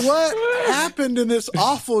 So what happened in this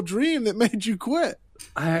awful dream that made you quit?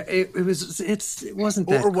 It wasn't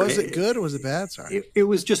that. Or was great. it good or was it bad? Sorry. It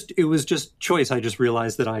was just choice. I just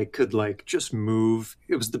realized that I could just move.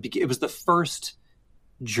 It was the first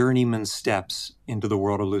journeyman steps into the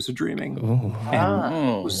world of lucid dreaming.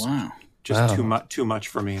 And it was just too much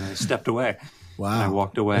for me, and I stepped away. Wow. And I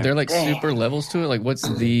walked away. Are there super levels to it? Like, what's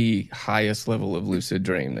the highest level of lucid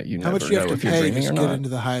dream that you How never much do you know have if to you're pay dreaming to or get not? into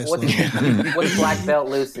the highest What's, level? what's black belt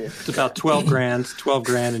lucid? It's about 12 grand. 12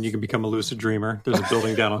 grand, and you can become a lucid dreamer. There's a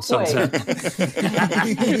building down on Sunset.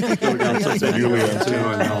 Building down on Sunset, newly empty.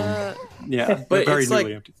 Yeah, But very it's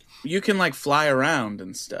newly empty. You can fly around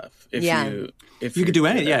and stuff. If Yeah. You could do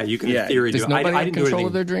anything. Yeah, you can in theory Does do it. nobody I have didn't do control anything.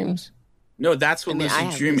 of their dreams? No, that's what I lucid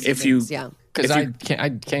have dream. lucid If you, dreams, yeah. Because If I you- can't. I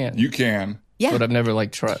can't. You can. Yeah. But I've never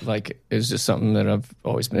tried. It's just something that I've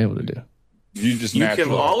always been able to do. You just you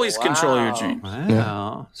naturally. can always control your dreams.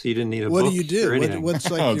 Wow. So you didn't need a What book do you or do? anything.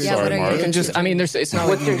 What's like Oh, your sorry, what are Mark. you- You can just. I mean, it's not like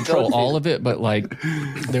What's you your control go-to? all of it, but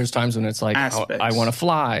there's times when it's like Aspects. I want to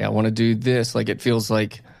fly. I want to do this. Like it feels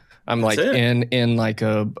like I'm That's it. in like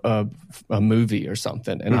a movie or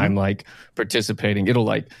something, and I'm participating.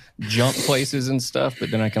 It'll jump places and stuff,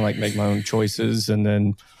 but then I can make my own choices, and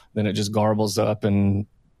then it just garbles up and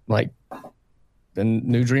then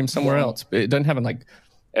new dream somewhere else. It doesn't happen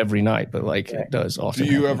every night, but it does often.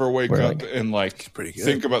 Do you happen, ever wake where, up and pretty good.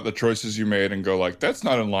 think about the choices you made and go that's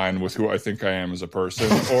not in line with who I think I am as a person?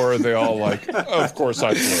 Or are they all of course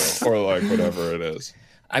I flew, or whatever it is?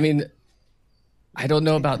 I mean, I don't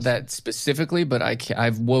know about that specifically, but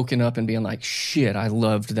I've woken up and being like, shit, I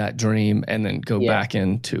loved that dream, and then go back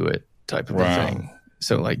into it type of a Wow. thing.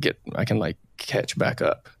 So I can catch back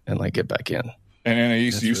up and get back in. And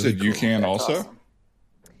Anais, you said you can also? awesome.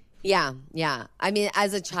 Yeah. I mean,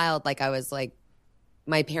 as a child, I was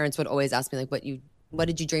my parents would always ask me what you what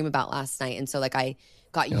did you dream about last night? And so like I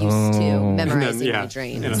got used to memorizing my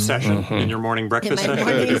dreams. In a session, in your morning breakfast in my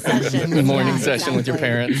session. morning session. The morning Yeah, session with your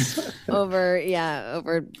exactly. parents. over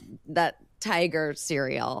that tiger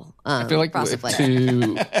cereal. I feel like Frosted two Flakes.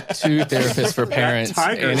 therapists for parents.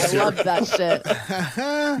 tiger Annie- I love that shit.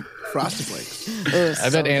 Frosted Flakes. It was I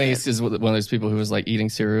bet so Annie good. is one of those people who was like eating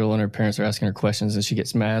cereal and her parents are asking her questions and she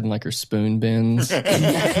gets mad and like her spoon bends.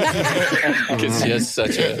 Because she has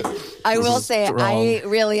such a. I will say, strong- I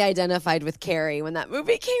really identified with Carrie when that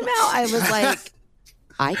movie came out. I was like,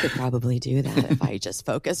 I could probably do that if I just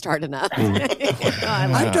focused hard enough.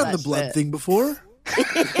 I've done the blood thing before.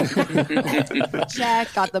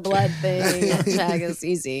 Check, got the blood thing. Check, it's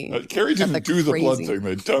easy. Carrie Got didn't do the blood crazy- thing.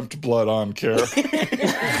 They dumped blood on Carrie. No,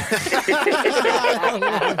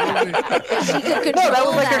 that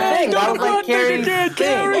was like her thing. That was like Carrie's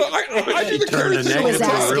thing. Well, I do the Turned a Carrie negative was to a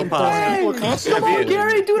asking real for positive. Come on,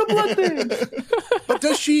 Gary, do the blood thing. But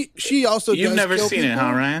does she also You've does never kill seen it, people?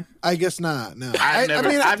 huh, Ryan? I guess not. No,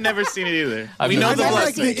 I've never seen it either. I've We know never the I seen blood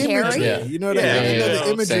like the thing. Carrie? imagery. Yeah. You know what I Yeah, mean? I know yeah, the yeah.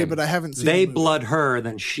 imagery, Same. but I haven't seen. They the movie. blood her,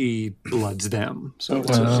 then she bloods them. So it's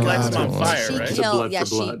Well, She lights a, them on fire, She right? The blood killed, yeah, for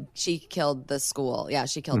blood. she killed the school. Yeah,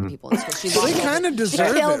 she killed the people in the school. She So they killed- kind of she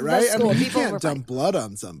deserve killed it, the right? I school. mean, you People were can't fine. dump blood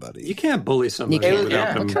on somebody. you can't bully somebody can't. without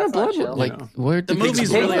Yeah. them. What kind of blood would- Like, where The do movie's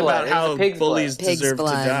Pig's really blood. about It was how a pig's bullies blood. Pig's deserve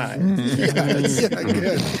blood. to die. Yeah,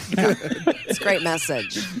 good. It's a great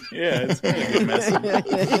message. Yeah, it's a good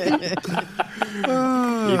message.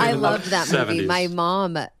 I loved that movie.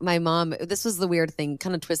 70s. My mom, this was the weird thing,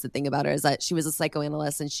 kind of twisted thing about her is that she was a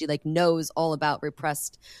psychoanalyst and she like knows all about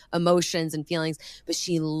repressed emotions and feelings, but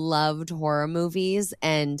she loved horror movies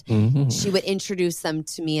and she would introduce them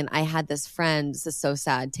to me. And I had this friend, this is so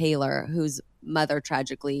sad, Taylor, whose mother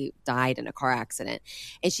tragically died in a car accident.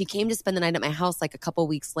 And she came to spend the night at my house like a couple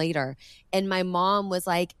weeks later. And my mom was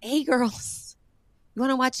like, hey girls, you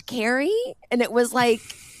want to watch Carrie? And it was like,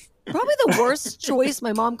 probably the worst choice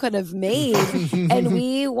my mom could have made. And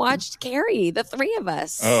we watched Carrie, the three of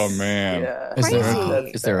us. Oh man. Yeah.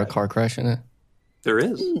 Is there a car crash in it? There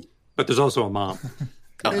is, but there's also a mom.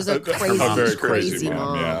 There's a A crazy, very crazy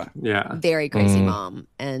mom. Yeah. Yeah. Very crazy mom.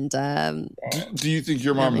 And Do you think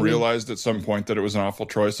your mom realized at some point that it was an awful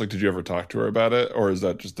choice? Like, did you ever talk to her about it, or is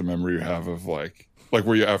that just a memory you have of like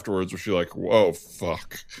were you afterwards? Was she like, "Whoa,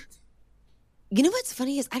 fuck"? you know what's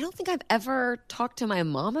funny is I don't think I've ever talked to my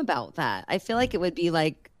mom about that. I feel like it would be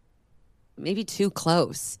like maybe too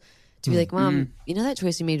close to be like, Mom, you know that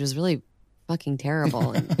choice you made was really fucking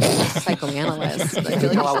terrible. And psychoanalyst. I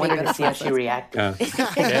feel like Well, I you should wanted go to see how she therapist. reacted.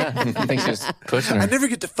 Yeah, I think she's pushing I her. never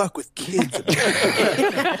get to fuck with kids.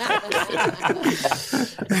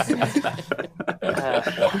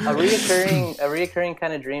 A reoccurring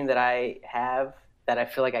kind of dream that I have that I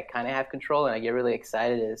feel like I kind of have control and I get really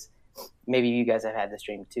excited is maybe you guys have had this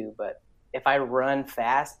dream too, but if I run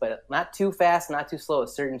fast, but not too fast, not too slow, a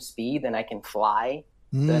certain speed, then I can fly.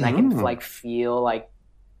 So then I can like feel like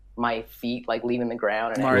my feet like leaving the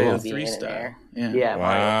ground and Mario actually 3 being in style. there. Yeah. Yeah, Wow.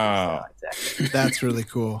 Mario 3 style, exactly. That's really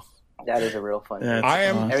cool. That is a real fun dream. That's I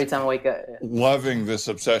am awesome. Every time I wake up, loving this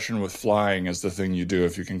obsession with flying as the thing you do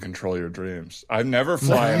if you can control your dreams. I never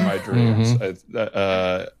fly in my dreams.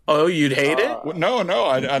 Oh, you'd hate it? No,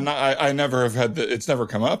 I never have had the. It's never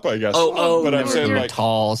come up. I guess. Oh, but I'm you're saying You're like.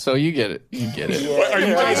 tall, so you get it. You get it. Are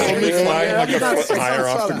you guys only flying like a foot higher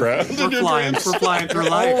off the ground? We're flying through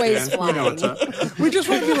life. Always man. We know what's up. We just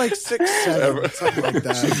want to be like 6'7", something like So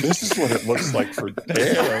that. this is what it looks like for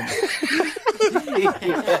damn.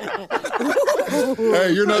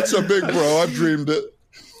 Hey, you're not so big, bro. I've dreamed it.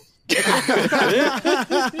 hey,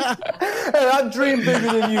 I dream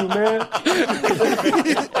bigger than you, man.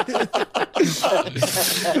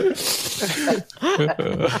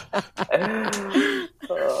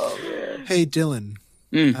 Oh man. Hey, Dylan.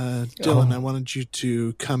 Dylan, I wanted you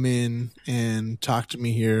to come in and talk to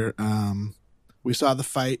me here. We saw the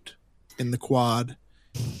fight in the quad,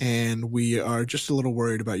 and we are just a little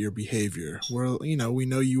worried about your behavior. We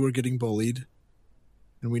know you were getting bullied,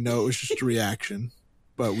 and we know it was just a reaction,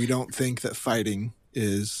 but we don't think that fighting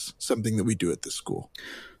is something that we do at this school.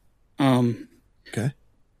 Okay.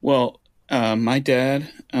 Well, my dad,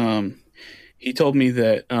 he told me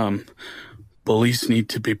that bullies need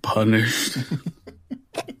to be punished.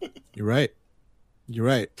 You're right. You're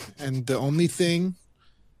right. And the only thing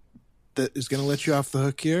that is going to let you off the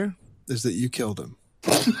hook here is that you killed him.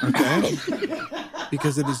 Okay?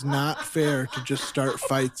 Because it is not fair to just start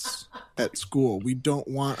fights at school. We don't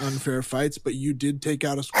want unfair fights, but you did take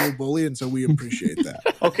out a school bully, and so we appreciate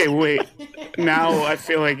that. Okay, wait. Now I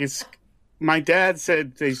feel like it's my dad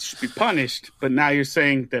said they should be punished, but now you're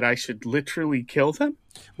saying that I should literally kill them?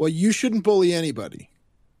 Well, you shouldn't bully anybody.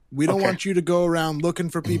 We don't Okay. want you to go around looking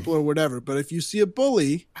for people or whatever. But if you see a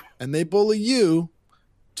bully and they bully you,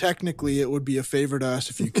 technically it would be a favor to us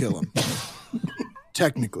if you kill them.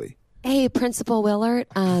 Technically. Hey, Principal Willard.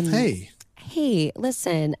 Hey,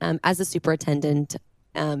 listen. As a superintendent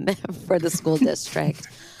for the school district,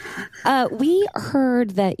 we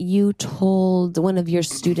heard that you told one of your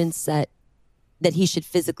students that he should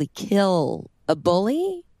physically kill a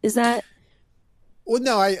bully. Is that? Well,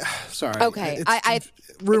 no, sorry. Okay,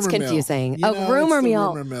 rumor it's confusing. mill. You know, Rumor it's the mill.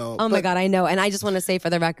 rumor mill. Oh my But God, I know. And I just want to say for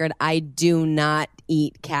the record, I do not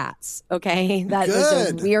eat cats. Okay, that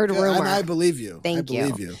was a weird Good. rumor. And I believe you. Thank I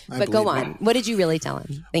believe you. I But go believe on. you. What did you really tell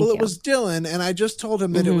him? Thank Well, you. it was Dylan, and I just told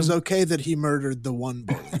him that it was okay that he murdered the one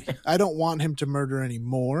bully. I don't want him to murder any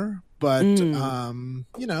more, but you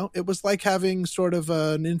know, it was like having sort of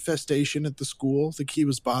an infestation at the school. Like he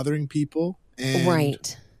was bothering people, and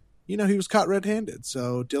Right. you know, he was caught red-handed.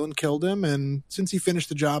 So Dylan killed him, and since he finished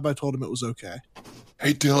the job, I told him it was okay.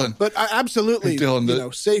 Hey, Dylan. But I absolutely, Hey, Dylan, you know,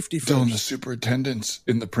 safety first. Dylan, the superintendent's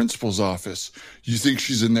in the principal's office. You think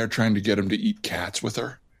she's in there trying to get him to eat cats with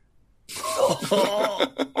her?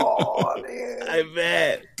 I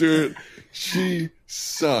bet. Dude, she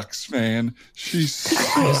sucks, man. She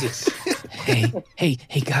sucks. Hey,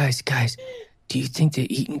 guys. Do you think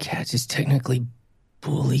that eating cats is technically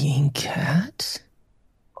bullying cats?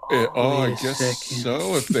 I Wait a guess second.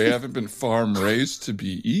 so. If they haven't been farm raised to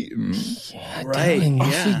be eaten. Yeah, Right, Dylan,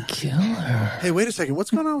 you yeah. should kill her. Hey, wait a second.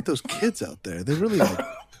 What's going on with those kids out there? They're really like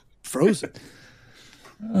frozen.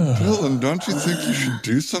 Dylan, don't you think you should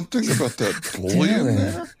do something about that bully in Dylan,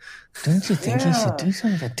 there? don't you think you should do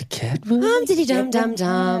something about the cat bully? Diddy dum dum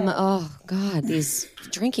dum. Oh God, these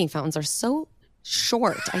drinking fountains are so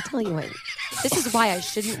short. I tell you what, this is why I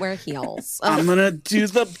shouldn't wear heels. I'm gonna do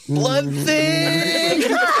the blood thing.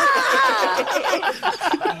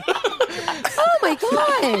 Oh my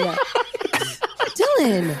God,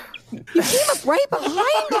 Dylan, you came up right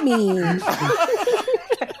behind me.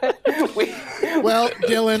 Well,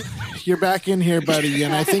 Dylan, you're back in here, buddy,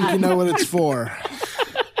 and I think you know what it's for.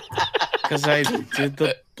 Because I did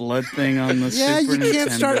the blood thing on the Yeah, Super you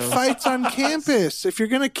can't start Nintendo. fights on campus. If you're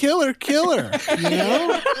gonna kill her, kill her. You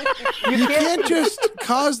know, you can't just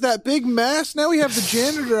cause that big mess. Now we have the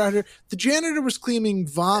janitor out here. The janitor was cleaning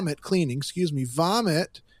vomit,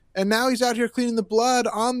 and now he's out here cleaning the blood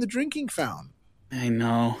on the drinking fountain. I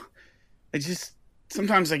know.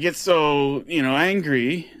 Sometimes I get so,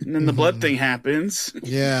 angry, and then the blood thing happens.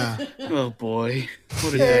 Yeah. Oh, boy.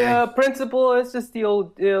 What a Hey, day. principal, it's just the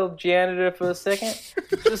old janitor for a second.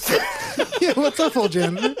 Just, Yeah, what's up, old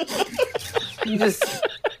janitor? you just,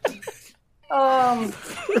 Do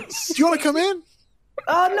you want to come in?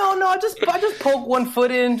 no, I just poke one foot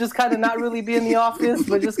in, just kind of not really be in the office,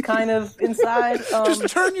 but just kind of inside. Just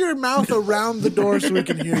turn your mouth around the door so we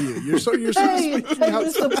can hear you. You're so Hey, speaking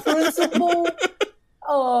outside. Mr. Principal,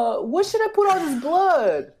 what should I put on his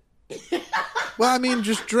blood? Well, I mean,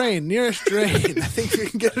 just drain. Nearest drain. I think if you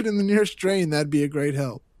can get it in the nearest drain, that'd be a great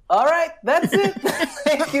help. All right, that's it.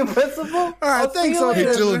 Thank you, Principal. All right, thanks, old Hey,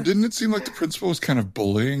 janitor. Dylan, didn't it seem like the principal was kind of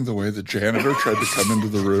bullying the way the janitor tried to come into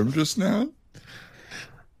the room just now?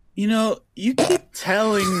 You keep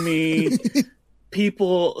telling me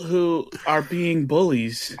people who are being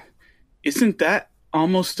bullies. Isn't that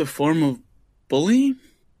almost a form of bullying?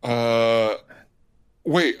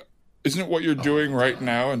 Wait, isn't it what you're doing right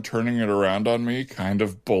now and turning it around on me kind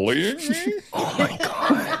of bullying me? Oh my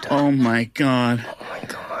god. Oh, my God. Oh my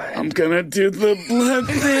god. I'm gonna do the blood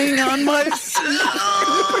thing on myself.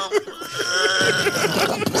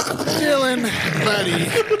 Dylan,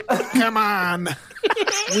 buddy, come on.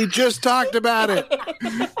 We just talked about it.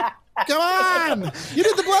 Come on. You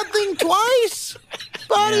did the blood thing twice.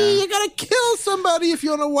 Buddy, Yeah. you gotta kill somebody if you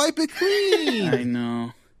want to wipe it clean. I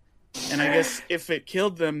know. And I guess if it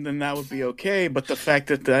killed them, then that would be okay. But the fact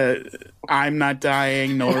that I'm not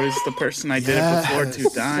dying, nor is the person I did it before to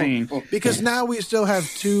dying. Because now we still have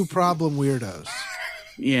two problem weirdos.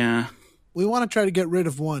 Yeah. We want to try to get rid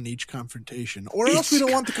of one each confrontation, or else we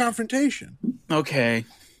don't want the confrontation. Okay.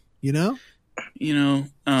 You know?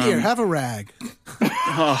 Here, Have a rag.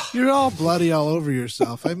 You're all bloody all over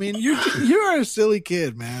yourself. I mean, you're a silly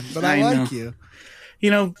kid, man, but I like know.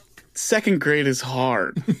 you. Second grade is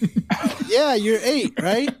hard. Yeah, you're 8,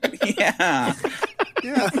 right? Yeah.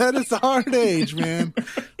 Yeah, that is a hard age, man.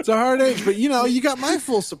 It's a hard age, but you got my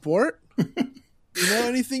full support.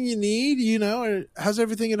 anything you need, or how's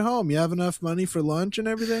everything at home? You have enough money for lunch and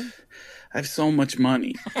everything? I have so much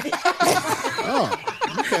money. Oh,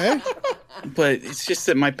 okay. But it's just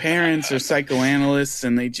that my parents are psychoanalysts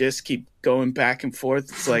and they just keep going back and forth.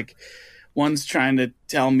 It's like one's trying to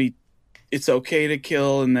tell me it's okay to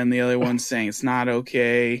kill, and then the other one's saying it's not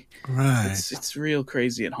okay. Right. It's real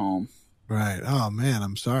crazy at home. Right. Oh man,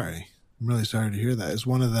 I'm sorry. I'm really sorry to hear that. Is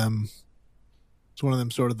one of them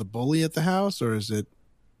sort of the bully at the house, or is it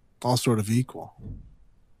all sort of equal?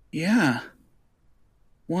 Yeah.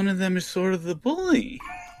 One of them is sort of the bully.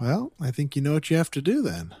 Well, I think you know what you have to do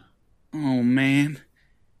then. Oh man.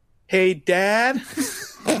 Hey, Dad.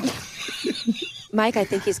 Mike, I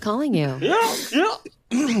think he's calling you. Yeah.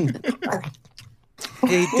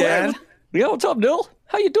 Hey, Dad. Yeah, what's up, Dill?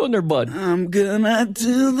 How you doing there, bud? I'm gonna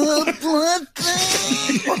do the blood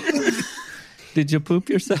thing. Did you poop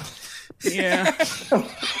yourself? Yeah.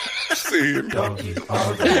 See, Doggy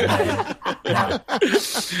are the men.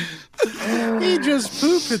 He just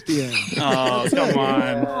pooped at the end. Oh, come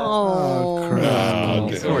on. Oh,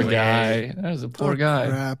 crap. Poor guy. That was a poor guy.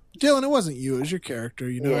 Crap. Dylan, it wasn't you. It was your character.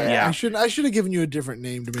 Yeah. I should have given you a different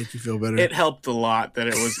name to make you feel better. It helped a lot that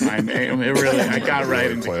it was my name. It really, I got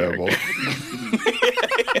right into playable.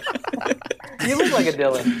 You look like a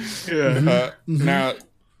Dylan. Yeah. Now,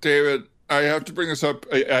 David, I have to bring this up.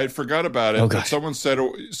 I forgot about it. Oh, but gosh. someone said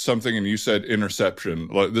something, and you said interception.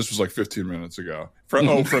 This was like 15 minutes ago. From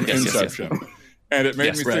Inception. And it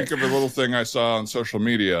made me think of a little thing I saw on social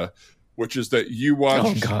media, which is that you watch.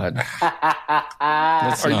 Oh God.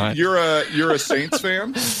 That's not. You're a Saints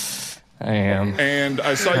fan, I am. and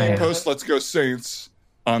I saw you post "Let's Go Saints"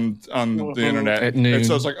 on the internet, At noon. and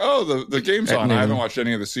so I was like, "Oh, the game's At on." noon. I haven't watched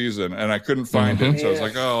any of the season, and I couldn't find it, so I was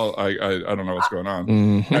like, "Oh, I don't know what's going on."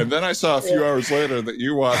 Mhm. And then I saw a few hours later that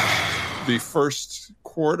you watched the first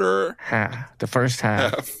quarter, The first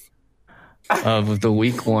half half. of the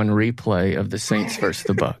week 1 replay of the Saints versus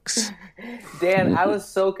the Bucks. Dan, I was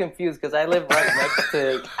so confused because I live right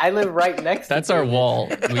next to. That's our wall.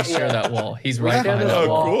 We share that wall. He's right share behind this us. Oh,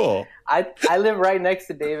 wall. cool! I live right next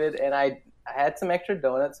to David, and I had some extra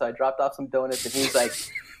donuts, so I dropped off some donuts, and he's like,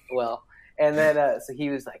 well, and then so he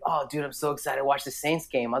was like, oh, dude, I'm so excited to watch the Saints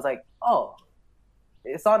game. I was like, oh,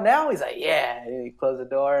 it's on now? He's like, yeah. And he closed the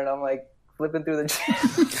door, and I'm like, flipping through the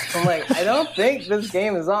chat. I'm like, I don't think this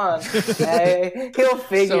game is on. He'll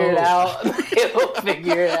figure it out. He'll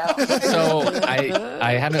figure it out. So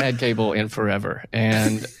I haven't had cable in forever,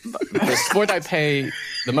 and the sport I pay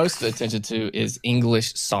the most attention to is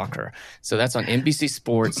English soccer. So that's on NBC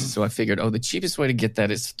Sports. So I figured, the cheapest way to get that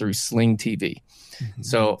is through Sling TV.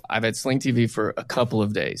 So I've had Sling TV for a couple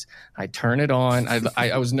of days. I turn it on.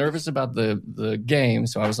 I was nervous about the game,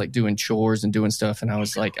 so I was like doing chores and doing stuff, and I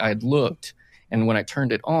was like, I had looked, and when I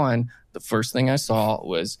turned it on, the first thing I saw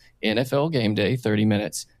was NFL Game Day, 30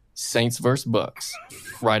 minutes, Saints versus Bucks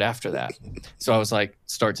right after that. So I was like,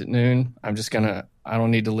 starts at noon. I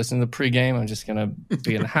don't need to listen to the pregame. I'm just going to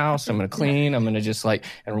be in the house. I'm going to clean. I'm going to just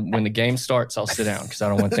and when the game starts, I'll sit down because I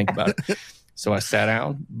don't want to think about it. So I sat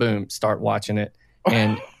down, boom, start watching it.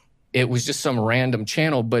 And it was just some random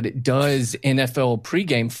channel, but it does NFL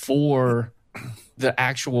pregame for the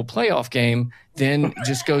actual playoff game, then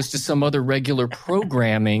just goes to some other regular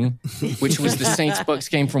programming, which was the Saints-Bucks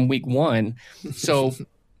game from week 1. So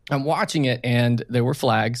I'm watching it, and there were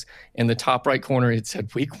flags. In the top right corner, it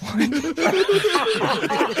said week 1. And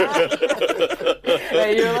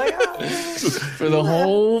you're like, For the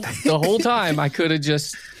whole time, I could have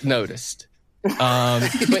just noticed.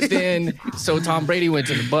 But then, so Tom Brady went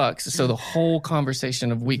to the Bucks. So the whole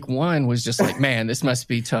conversation of week 1 was just like, man, this must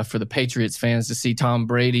be tough for the Patriots fans to see Tom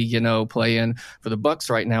Brady, playing for the Bucks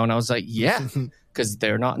right now. And I was like, yeah, because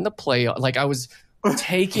they're not in the playoff. Like I was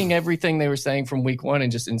taking everything they were saying from week 1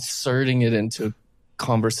 and just inserting it into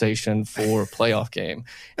conversation for a playoff game.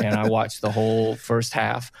 And I watched the whole first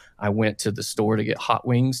half. I went to the store to get hot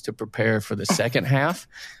wings to prepare for the second half.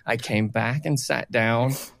 I came back and sat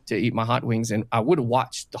down to eat my hot wings, and I would have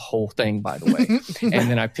watched the whole thing, by the way.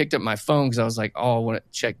 And then I picked up my phone because I was like, I want to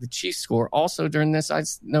check the Chiefs score. Also during this, I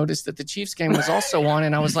noticed that the Chiefs game was also on,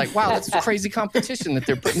 and I was like, wow, that's a crazy competition that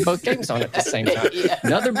they're putting both games on at the same time.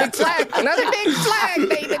 Another big flag,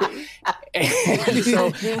 David. And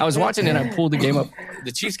so I was watching it, and I pulled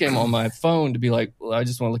the Chiefs game on my phone to be like, well, I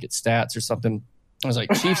just want to look at stats or something. I was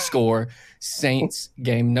like, Chiefs score, Saints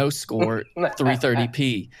game, no score,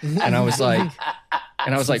 330p. And I was like,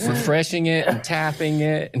 And I was like refreshing it and tapping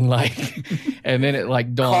it and like, and then it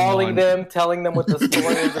like dawned Calling on them, telling them what the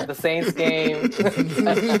score is of the Saints game.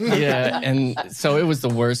 Yeah, and so it was the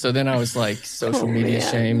worst. So then I was like social media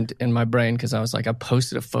shamed in my brain because I was like, I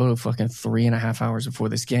posted a photo fucking 3.5 hours before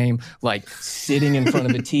this game, like sitting in front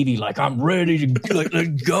of the TV, like I'm ready to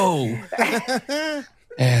let's go.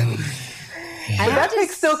 And that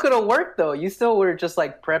pick still could have worked though. You still were just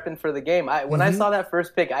like prepping for the game. When I saw that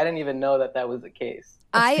first pick, I didn't even know that was the case.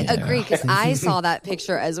 I agree because I saw that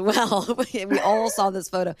picture as well. We all saw this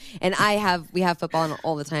photo, and we have football on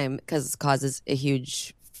all the time because Cause is a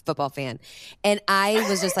huge football fan, and I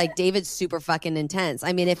was just like, David's super fucking intense.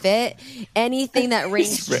 I mean, if anything that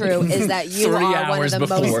rings true is that you are one of the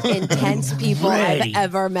most intense people I've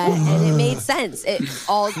ever met, and it made sense. It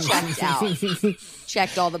all checked out,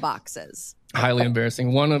 checked all the boxes. Highly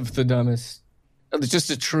embarrassing. One of the dumbest. Just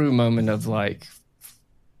a true moment of like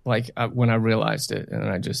when I realized it, and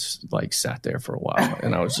I just like sat there for a while,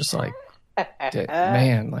 and I was just like,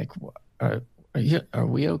 man, like, are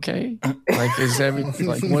we okay? Like, is everything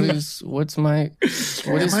like Am I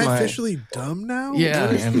officially dumb now?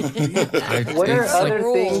 Yeah. What are other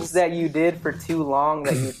things that you did for too long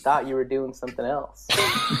that you thought you were doing something else?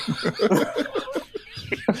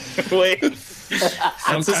 Wait.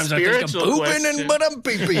 Sometimes I think I'm pooping, but I'm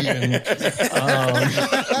peeping.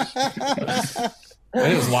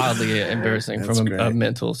 It was wildly embarrassing from a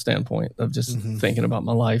mental standpoint of just thinking about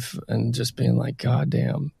my life and just being like, God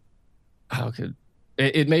damn, how could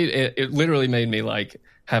it literally made me like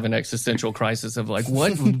have an existential crisis of like,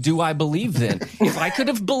 what do I believe then? If I could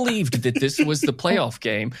have believed that this was the playoff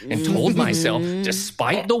game and told myself,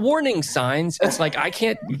 despite the warning signs, it's like I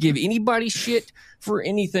can't give anybody shit for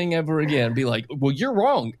anything ever again. Be like, well, you're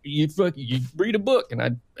wrong. You read a book, and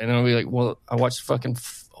I'll be like, well, I watched fucking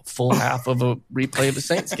full half of a replay of the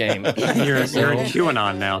Saints game. You're in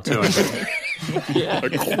QAnon now too. Yeah.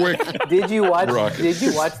 Did you watch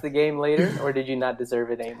the game later, or did you not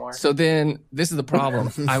deserve it anymore? So then, this is the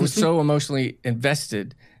problem. I was so emotionally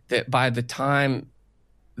invested that by the time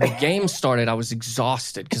the game started, I was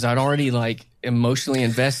exhausted because I'd already like emotionally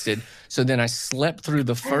invested. So then I slept through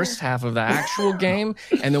the first half of the actual game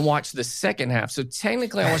and then watched the second half. So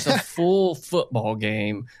technically I watched a full football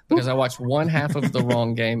game because I watched one half of the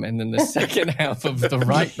wrong game and then the second half of the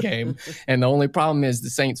right game. And the only problem is the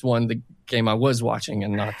Saints won the game I was watching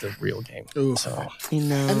and not the real game. So,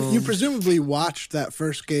 and you presumably watched that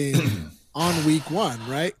first game on week 1,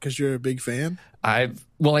 right? Because you're a big fan. I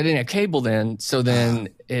didn't have cable then, so then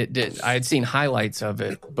I had seen highlights of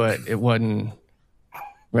it, but it wasn't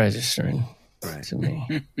registering to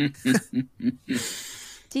me.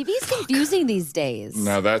 TV's confusing these days.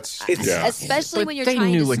 No, that's especially when you're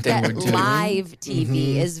trying to get live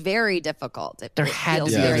TV is very difficult. There had to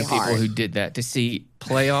be other people who did that to see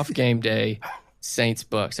playoff game day. Saints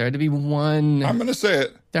Bucks. There had to be one. I'm going to say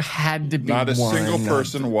it. There had to be not a one. single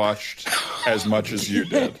person watched as much as you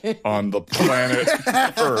did on the planet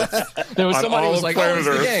Earth. There was somebody who was like, "Oh, it's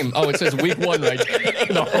the game." Oh, it says week 1 right there.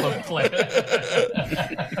 The whole planet.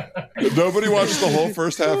 Nobody watched the whole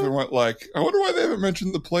first half and went like, "I wonder why they haven't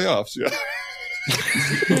mentioned the playoffs yet."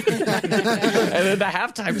 And then the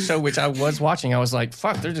halftime show, which I was watching, I was like,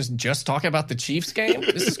 fuck, they're just talking about the Chiefs game?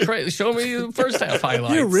 This is crazy. Show me the first half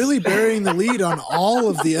highlights. You're really burying the lead on all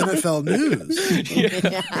of the NFL news.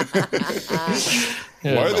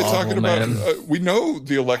 Why are they talking about we know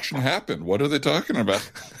the election happened. What are they talking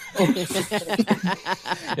about?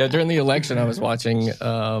 Yeah, during the election, I was watching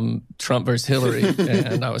Trump versus Hillary,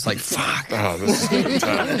 and I was like, fuck. Oh, this is good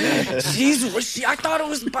time. Jeez, I thought it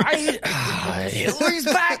was Biden. Hillary's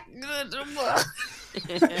back.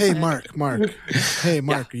 Hey, Mark. Hey,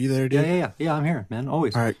 Mark, are you there, dude? Yeah, I'm here, man.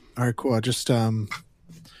 Always. All right, cool. Just don't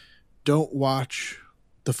watch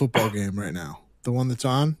the football game right now. The one that's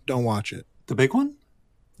on, don't watch it. The big one?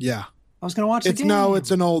 Yeah. I was going to watch the game. No,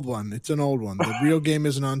 it's an old one. The real game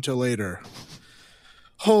isn't on till later.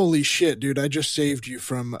 Holy shit, dude. I just saved you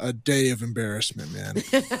from a day of embarrassment, man.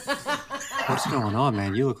 What's going on,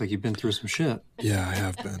 man? You look like you've been through some shit. Yeah, I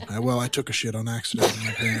have been. I took a shit on accident in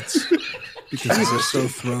my pants because I was so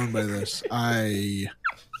thrown by this. I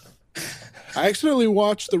accidentally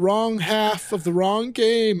watched the wrong half of the wrong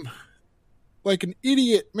game. Like an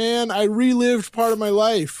idiot, man. I relived part of my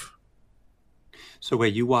life. So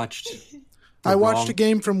wait, you watched... I watched a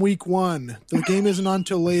game from week 1. The game isn't on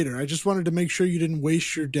till later. I just wanted to make sure you didn't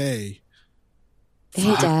waste your day.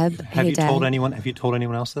 Hey, Deb. Have you told anyone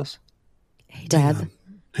else this? Hey, Deb.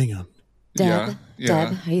 Hang on. Deb. Yeah.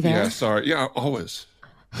 Deb, are you there? Yeah, sorry. Yeah, always.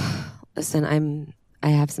 Listen, I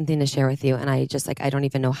have something to share with you, and I just I don't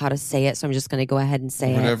even know how to say it, so I'm just going to go ahead and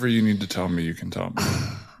say Whatever you need to tell me, you can tell me.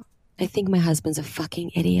 I think my husband's a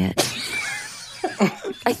fucking idiot.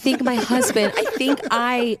 I think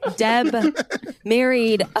Deb,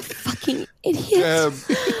 married a fucking idiot. Deb,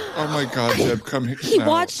 oh my God, Deb, come here. He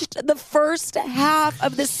watched the first half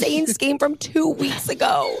of the Saints game from 2 weeks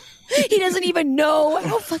ago. He doesn't even know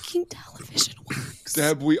how fucking television works.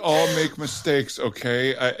 Deb, we all make mistakes,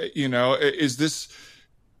 okay? Is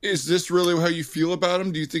this really how you feel about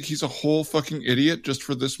him? Do you think he's a whole fucking idiot just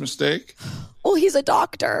for this mistake? Well, he's a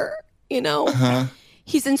doctor, Uh-huh.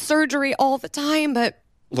 He's in surgery all the time, but...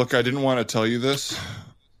 Look, I didn't want to tell you this.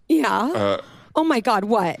 Yeah? Oh my God,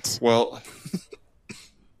 what? Well,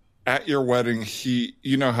 at your wedding,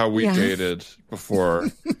 you know how we dated before.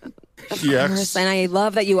 Of course, and I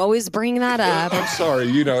love that you always bring that up. I'm sorry,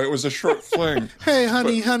 it was a short fling. Hey,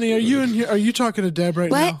 honey, are you in here? Are you talking to Deb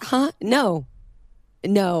right now? What? Huh? No.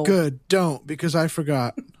 Good. Don't, because I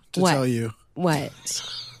forgot to tell you. What?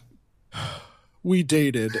 We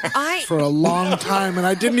dated for a long time, and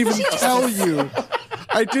I didn't even tell you.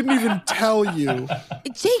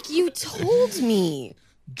 Jake, you told me.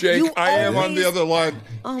 Jake, I am on the other line.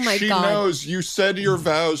 Oh my God. She knows you said your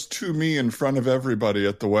vows to me in front of everybody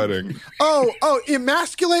at the wedding. Oh,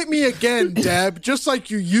 emasculate me again, Deb, just like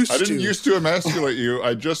you used to. I didn't used to emasculate you.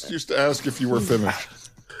 I just used to ask if you were finished.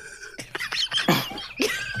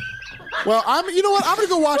 Well, you know what? I'm going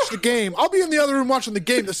to go watch the game. I'll be in the other room watching the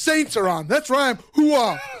game. The Saints are on. That's right.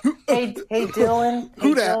 Hoo-ah. Hey, Dylan.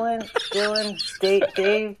 Who dat? Dylan,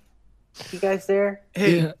 Dave, you guys there?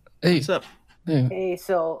 Hey, what's up? Hey,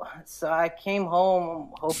 so I came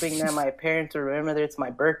home hoping that my parents would remember that it's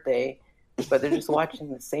my birthday, but they're just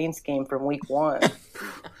watching the Saints game from week 1.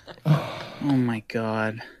 Oh my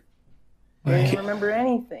God. They didn't remember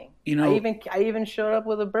anything. I even showed up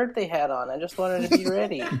with a birthday hat on. I just wanted to be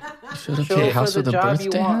ready. Showed up to your house with a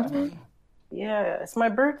birthday hat on? Yeah, it's my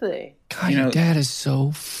birthday. God, your dad is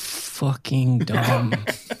so fucking dumb.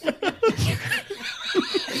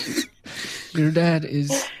 Your dad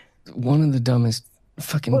is one of the dumbest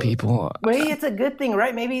fucking people. Maybe it's a good thing,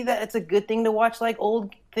 right? Maybe it's a good thing to watch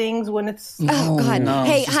old things when it's... Oh, God. No.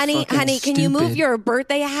 Hey, honey, can you move stupid. your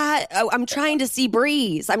birthday hat? Oh, I'm trying to see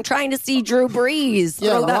Breeze. I'm trying to see Drew Breeze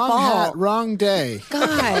throw that wrong ball. hat, wrong day.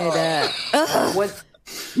 God.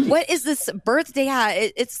 What is this birthday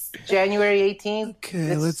hat? It's January 18th.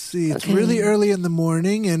 Okay, let's see. It's really early in the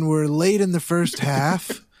morning, and we're late in the first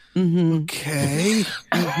half. Okay.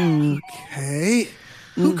 Okay.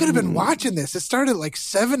 Who could have been watching this? It started at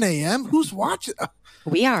 7 a.m.? Who's watching?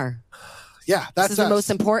 we are. Yeah, This that's is the us. most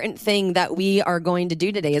important thing that we are going to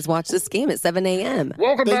do today is watch this game at 7 a.m.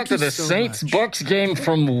 Welcome Thank back to you the so Saints-Bucks game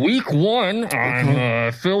from week 1.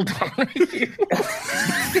 I'm Phil Donahue.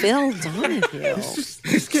 Phil Donahue.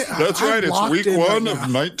 That's right. It's week 1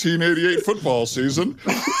 of 1988 football season.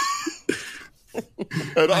 And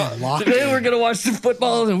Today we're going to watch some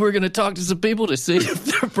football and we're going to talk to some people to see if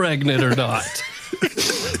they're pregnant or not.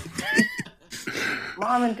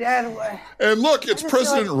 Mom and Dad, what? And look, it's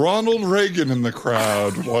President Ronald Reagan in the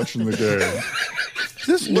crowd watching the game.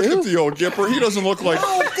 Look at the old Gipper. He doesn't look like...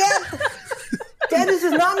 Oh, Dad, this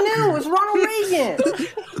is not new. It's Ronald Reagan.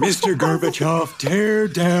 Mr. Gorbachev, tear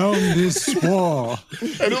down this wall.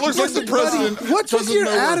 And it looks like the president what's with doesn't your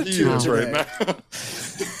know where he attitude is right today? now.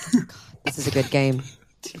 This is a good game.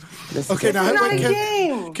 Okay, now Not a can,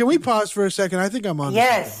 game. can we pause for a second? I think I'm on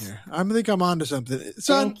Yes. something here. I think I'm on to something.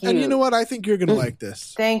 Son, Thank you. and you know what? I think you're going to like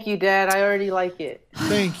this. Thank you, Dad. I already like it.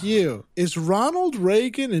 Thank you. Is Ronald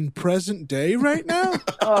Reagan in present day right now?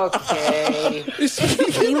 Okay. Is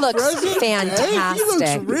He looks present day? fantastic. He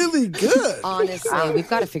looks really good. Honestly, we've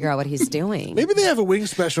got to figure out what he's doing. Maybe they have a wing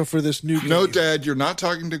special for this new game. No, Dad, you're not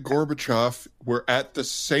talking to Gorbachev. We're at the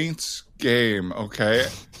Saints game, okay?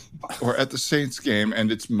 We're at the Saints game,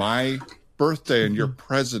 and it's my birthday, and you're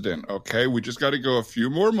president, okay? We just got to go a few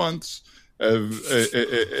more months.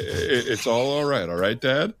 It's all right,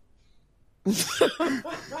 Dad?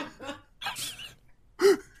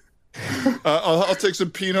 I'll take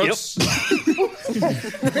some peanuts.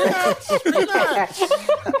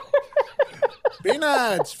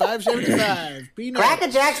 Peanuts, $5.75. Peanuts. Cracker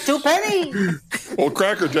Jacks, 2 pennies. Well,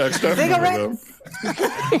 Cracker Jack's definitely them.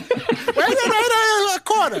 Wait, a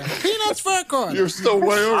quarter. Peanuts for a quarter. You're still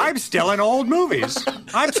way over. I'm still in old movies.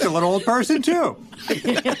 I'm still an old person, too.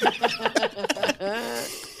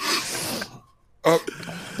 All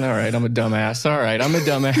right, I'm a dumbass.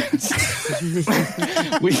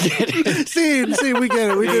 We get it. See, we get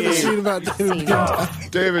it. We did a scene about David.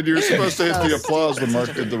 David, you were supposed to hit the applause when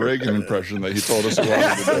Mark did the Reagan impression that he told us he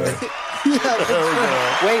wanted to do.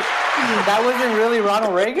 Wait, that wasn't really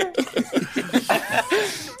Ronald Reagan?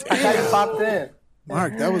 I thought he popped in.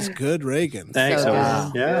 Mark, that was good, Reagan. Thanks. So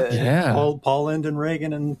Yeah. Paul Lind,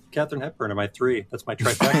 Reagan, and Katharine Hepburn are my three. That's my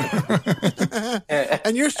trifecta.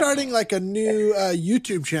 And you're starting like a new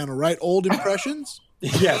YouTube channel, right? Old Impressions?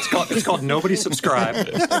 Yeah, it's called Nobody Subscribe.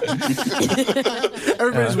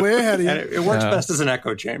 Everybody's way ahead of you. And it works best as an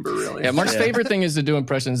echo chamber, really. Yeah, Mark's favorite thing is to do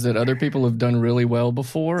impressions that other people have done really well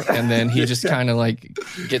before, and then he just kind of like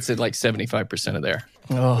gets it like 75% of there.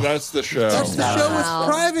 Oh. That's the show. That's the show with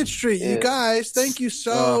Private Street. You guys, thank you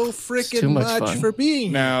so freaking much for being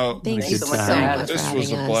here. Now, thank you so much. This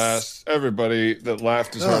was a blast. Everybody that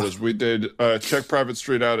laughed as hard as we did, check Private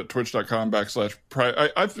Street out at twitch.com/. I say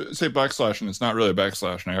backslash, and it's not really a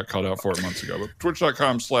backslash, and I got called out for it months ago, but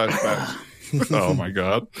twitch.com/. Oh my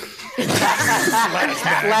God. Are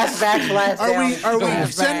we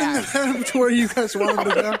sending them to where you guys want them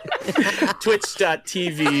to go?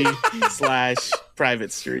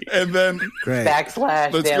 Twitch.tv/Private Street. And then / let's go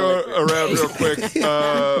around real quick.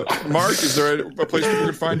 Mark, is there a place where we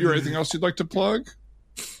can find you or anything else you'd like to plug?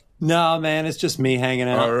 No, man, it's just me hanging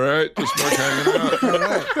out. All right, just Mark hanging out. All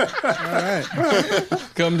right.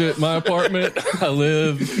 Come to my apartment. I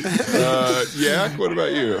live. Yak, what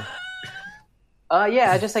about you?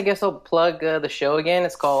 I guess I'll plug the show again.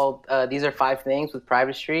 It's called These Are 5 Things with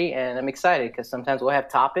Private Street, and I'm excited because sometimes we'll have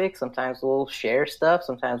topics, sometimes we'll share stuff,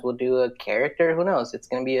 sometimes we'll do a character. Who knows? It's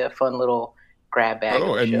going to be a fun little grab bag.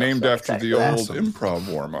 Oh, and named after the old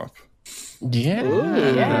improv warm-up. Yeah.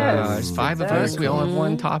 There's 5 of us. We all have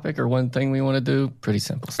one topic or one thing we want to do. Pretty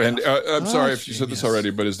simple stuff. And I'm sorry if you said this already,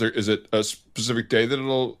 but is it a specific day that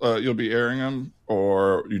you'll be airing them,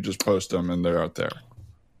 or you just post them and they're out there?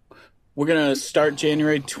 We're going to start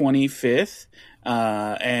January 25th,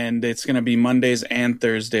 and it's going to be Mondays and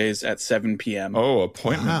Thursdays at 7 p.m. Oh,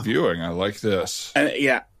 appointment viewing. I like this.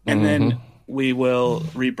 And then we will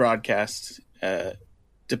rebroadcast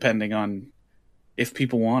depending on if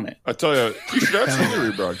people want it. I tell you, you should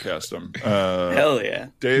absolutely rebroadcast them. Hell yeah.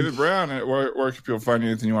 David Brown, where can people find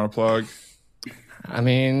anything you want to plug? I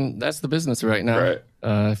mean, that's the business right now. Right.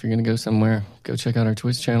 If you're going to go somewhere, go check out our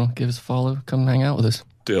Twitch channel. Give us a follow. Come hang out with us.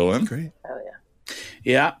 Dylan. Great. Hell yeah.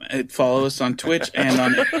 Yeah, follow us on Twitch and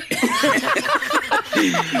on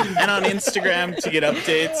Instagram to get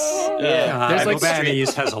updates. There's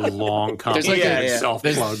Vannies has a long complicated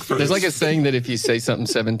self-plug. There's like a saying that if you say something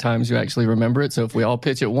 7 times, you actually remember it. So if we all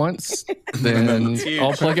pitch it once, then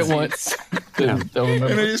all plug it once. Then they'll remember.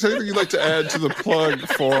 And is there anything you'd like to add to the plug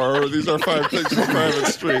for These Are 5 Things for Private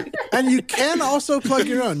Street? And you can also plug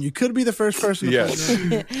your own. You could be the first person to plug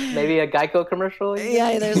your own. Maybe a Geico commercial?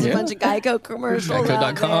 Yeah, there's a bunch of Geico commercials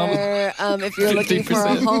out there. If you're looking for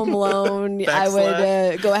a home loan, I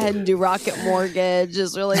would go ahead and do Rocket Mortgage.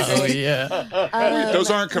 It's really great. Oh, yeah. Those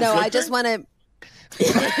aren't conflicting? No, I just want to...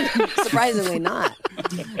 Surprisingly not.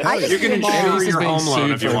 You can insure your home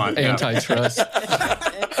loan if you want. Antitrust.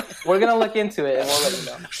 We're going to look into it and we'll let you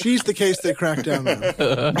know. She's the case they cracked down on.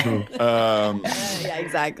 Yeah,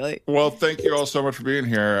 exactly. Well, thank you all so much for being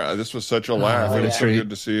here. This was such a laugh. It was so good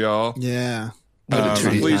to see y'all. Yeah.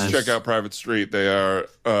 Please check out Private Street. They are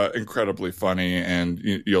incredibly funny, and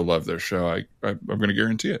you'll love their show. I'm going to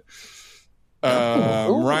guarantee it.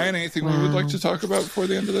 Ryan, anything we would like to talk about before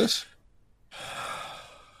the end of this?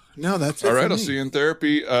 No, that's it. All right, I'll see you in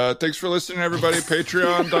therapy. Thanks for listening, everybody.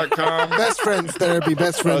 Patreon.com. Best friends therapy.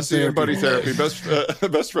 Best friends see you in therapy. buddy therapy.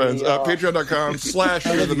 Best friends.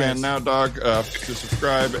 Patreon.com/You're the Man Now Dog to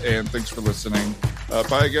subscribe. And thanks for listening.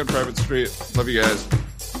 Bye again, Private Street. Love you guys.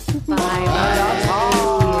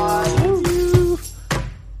 Bye.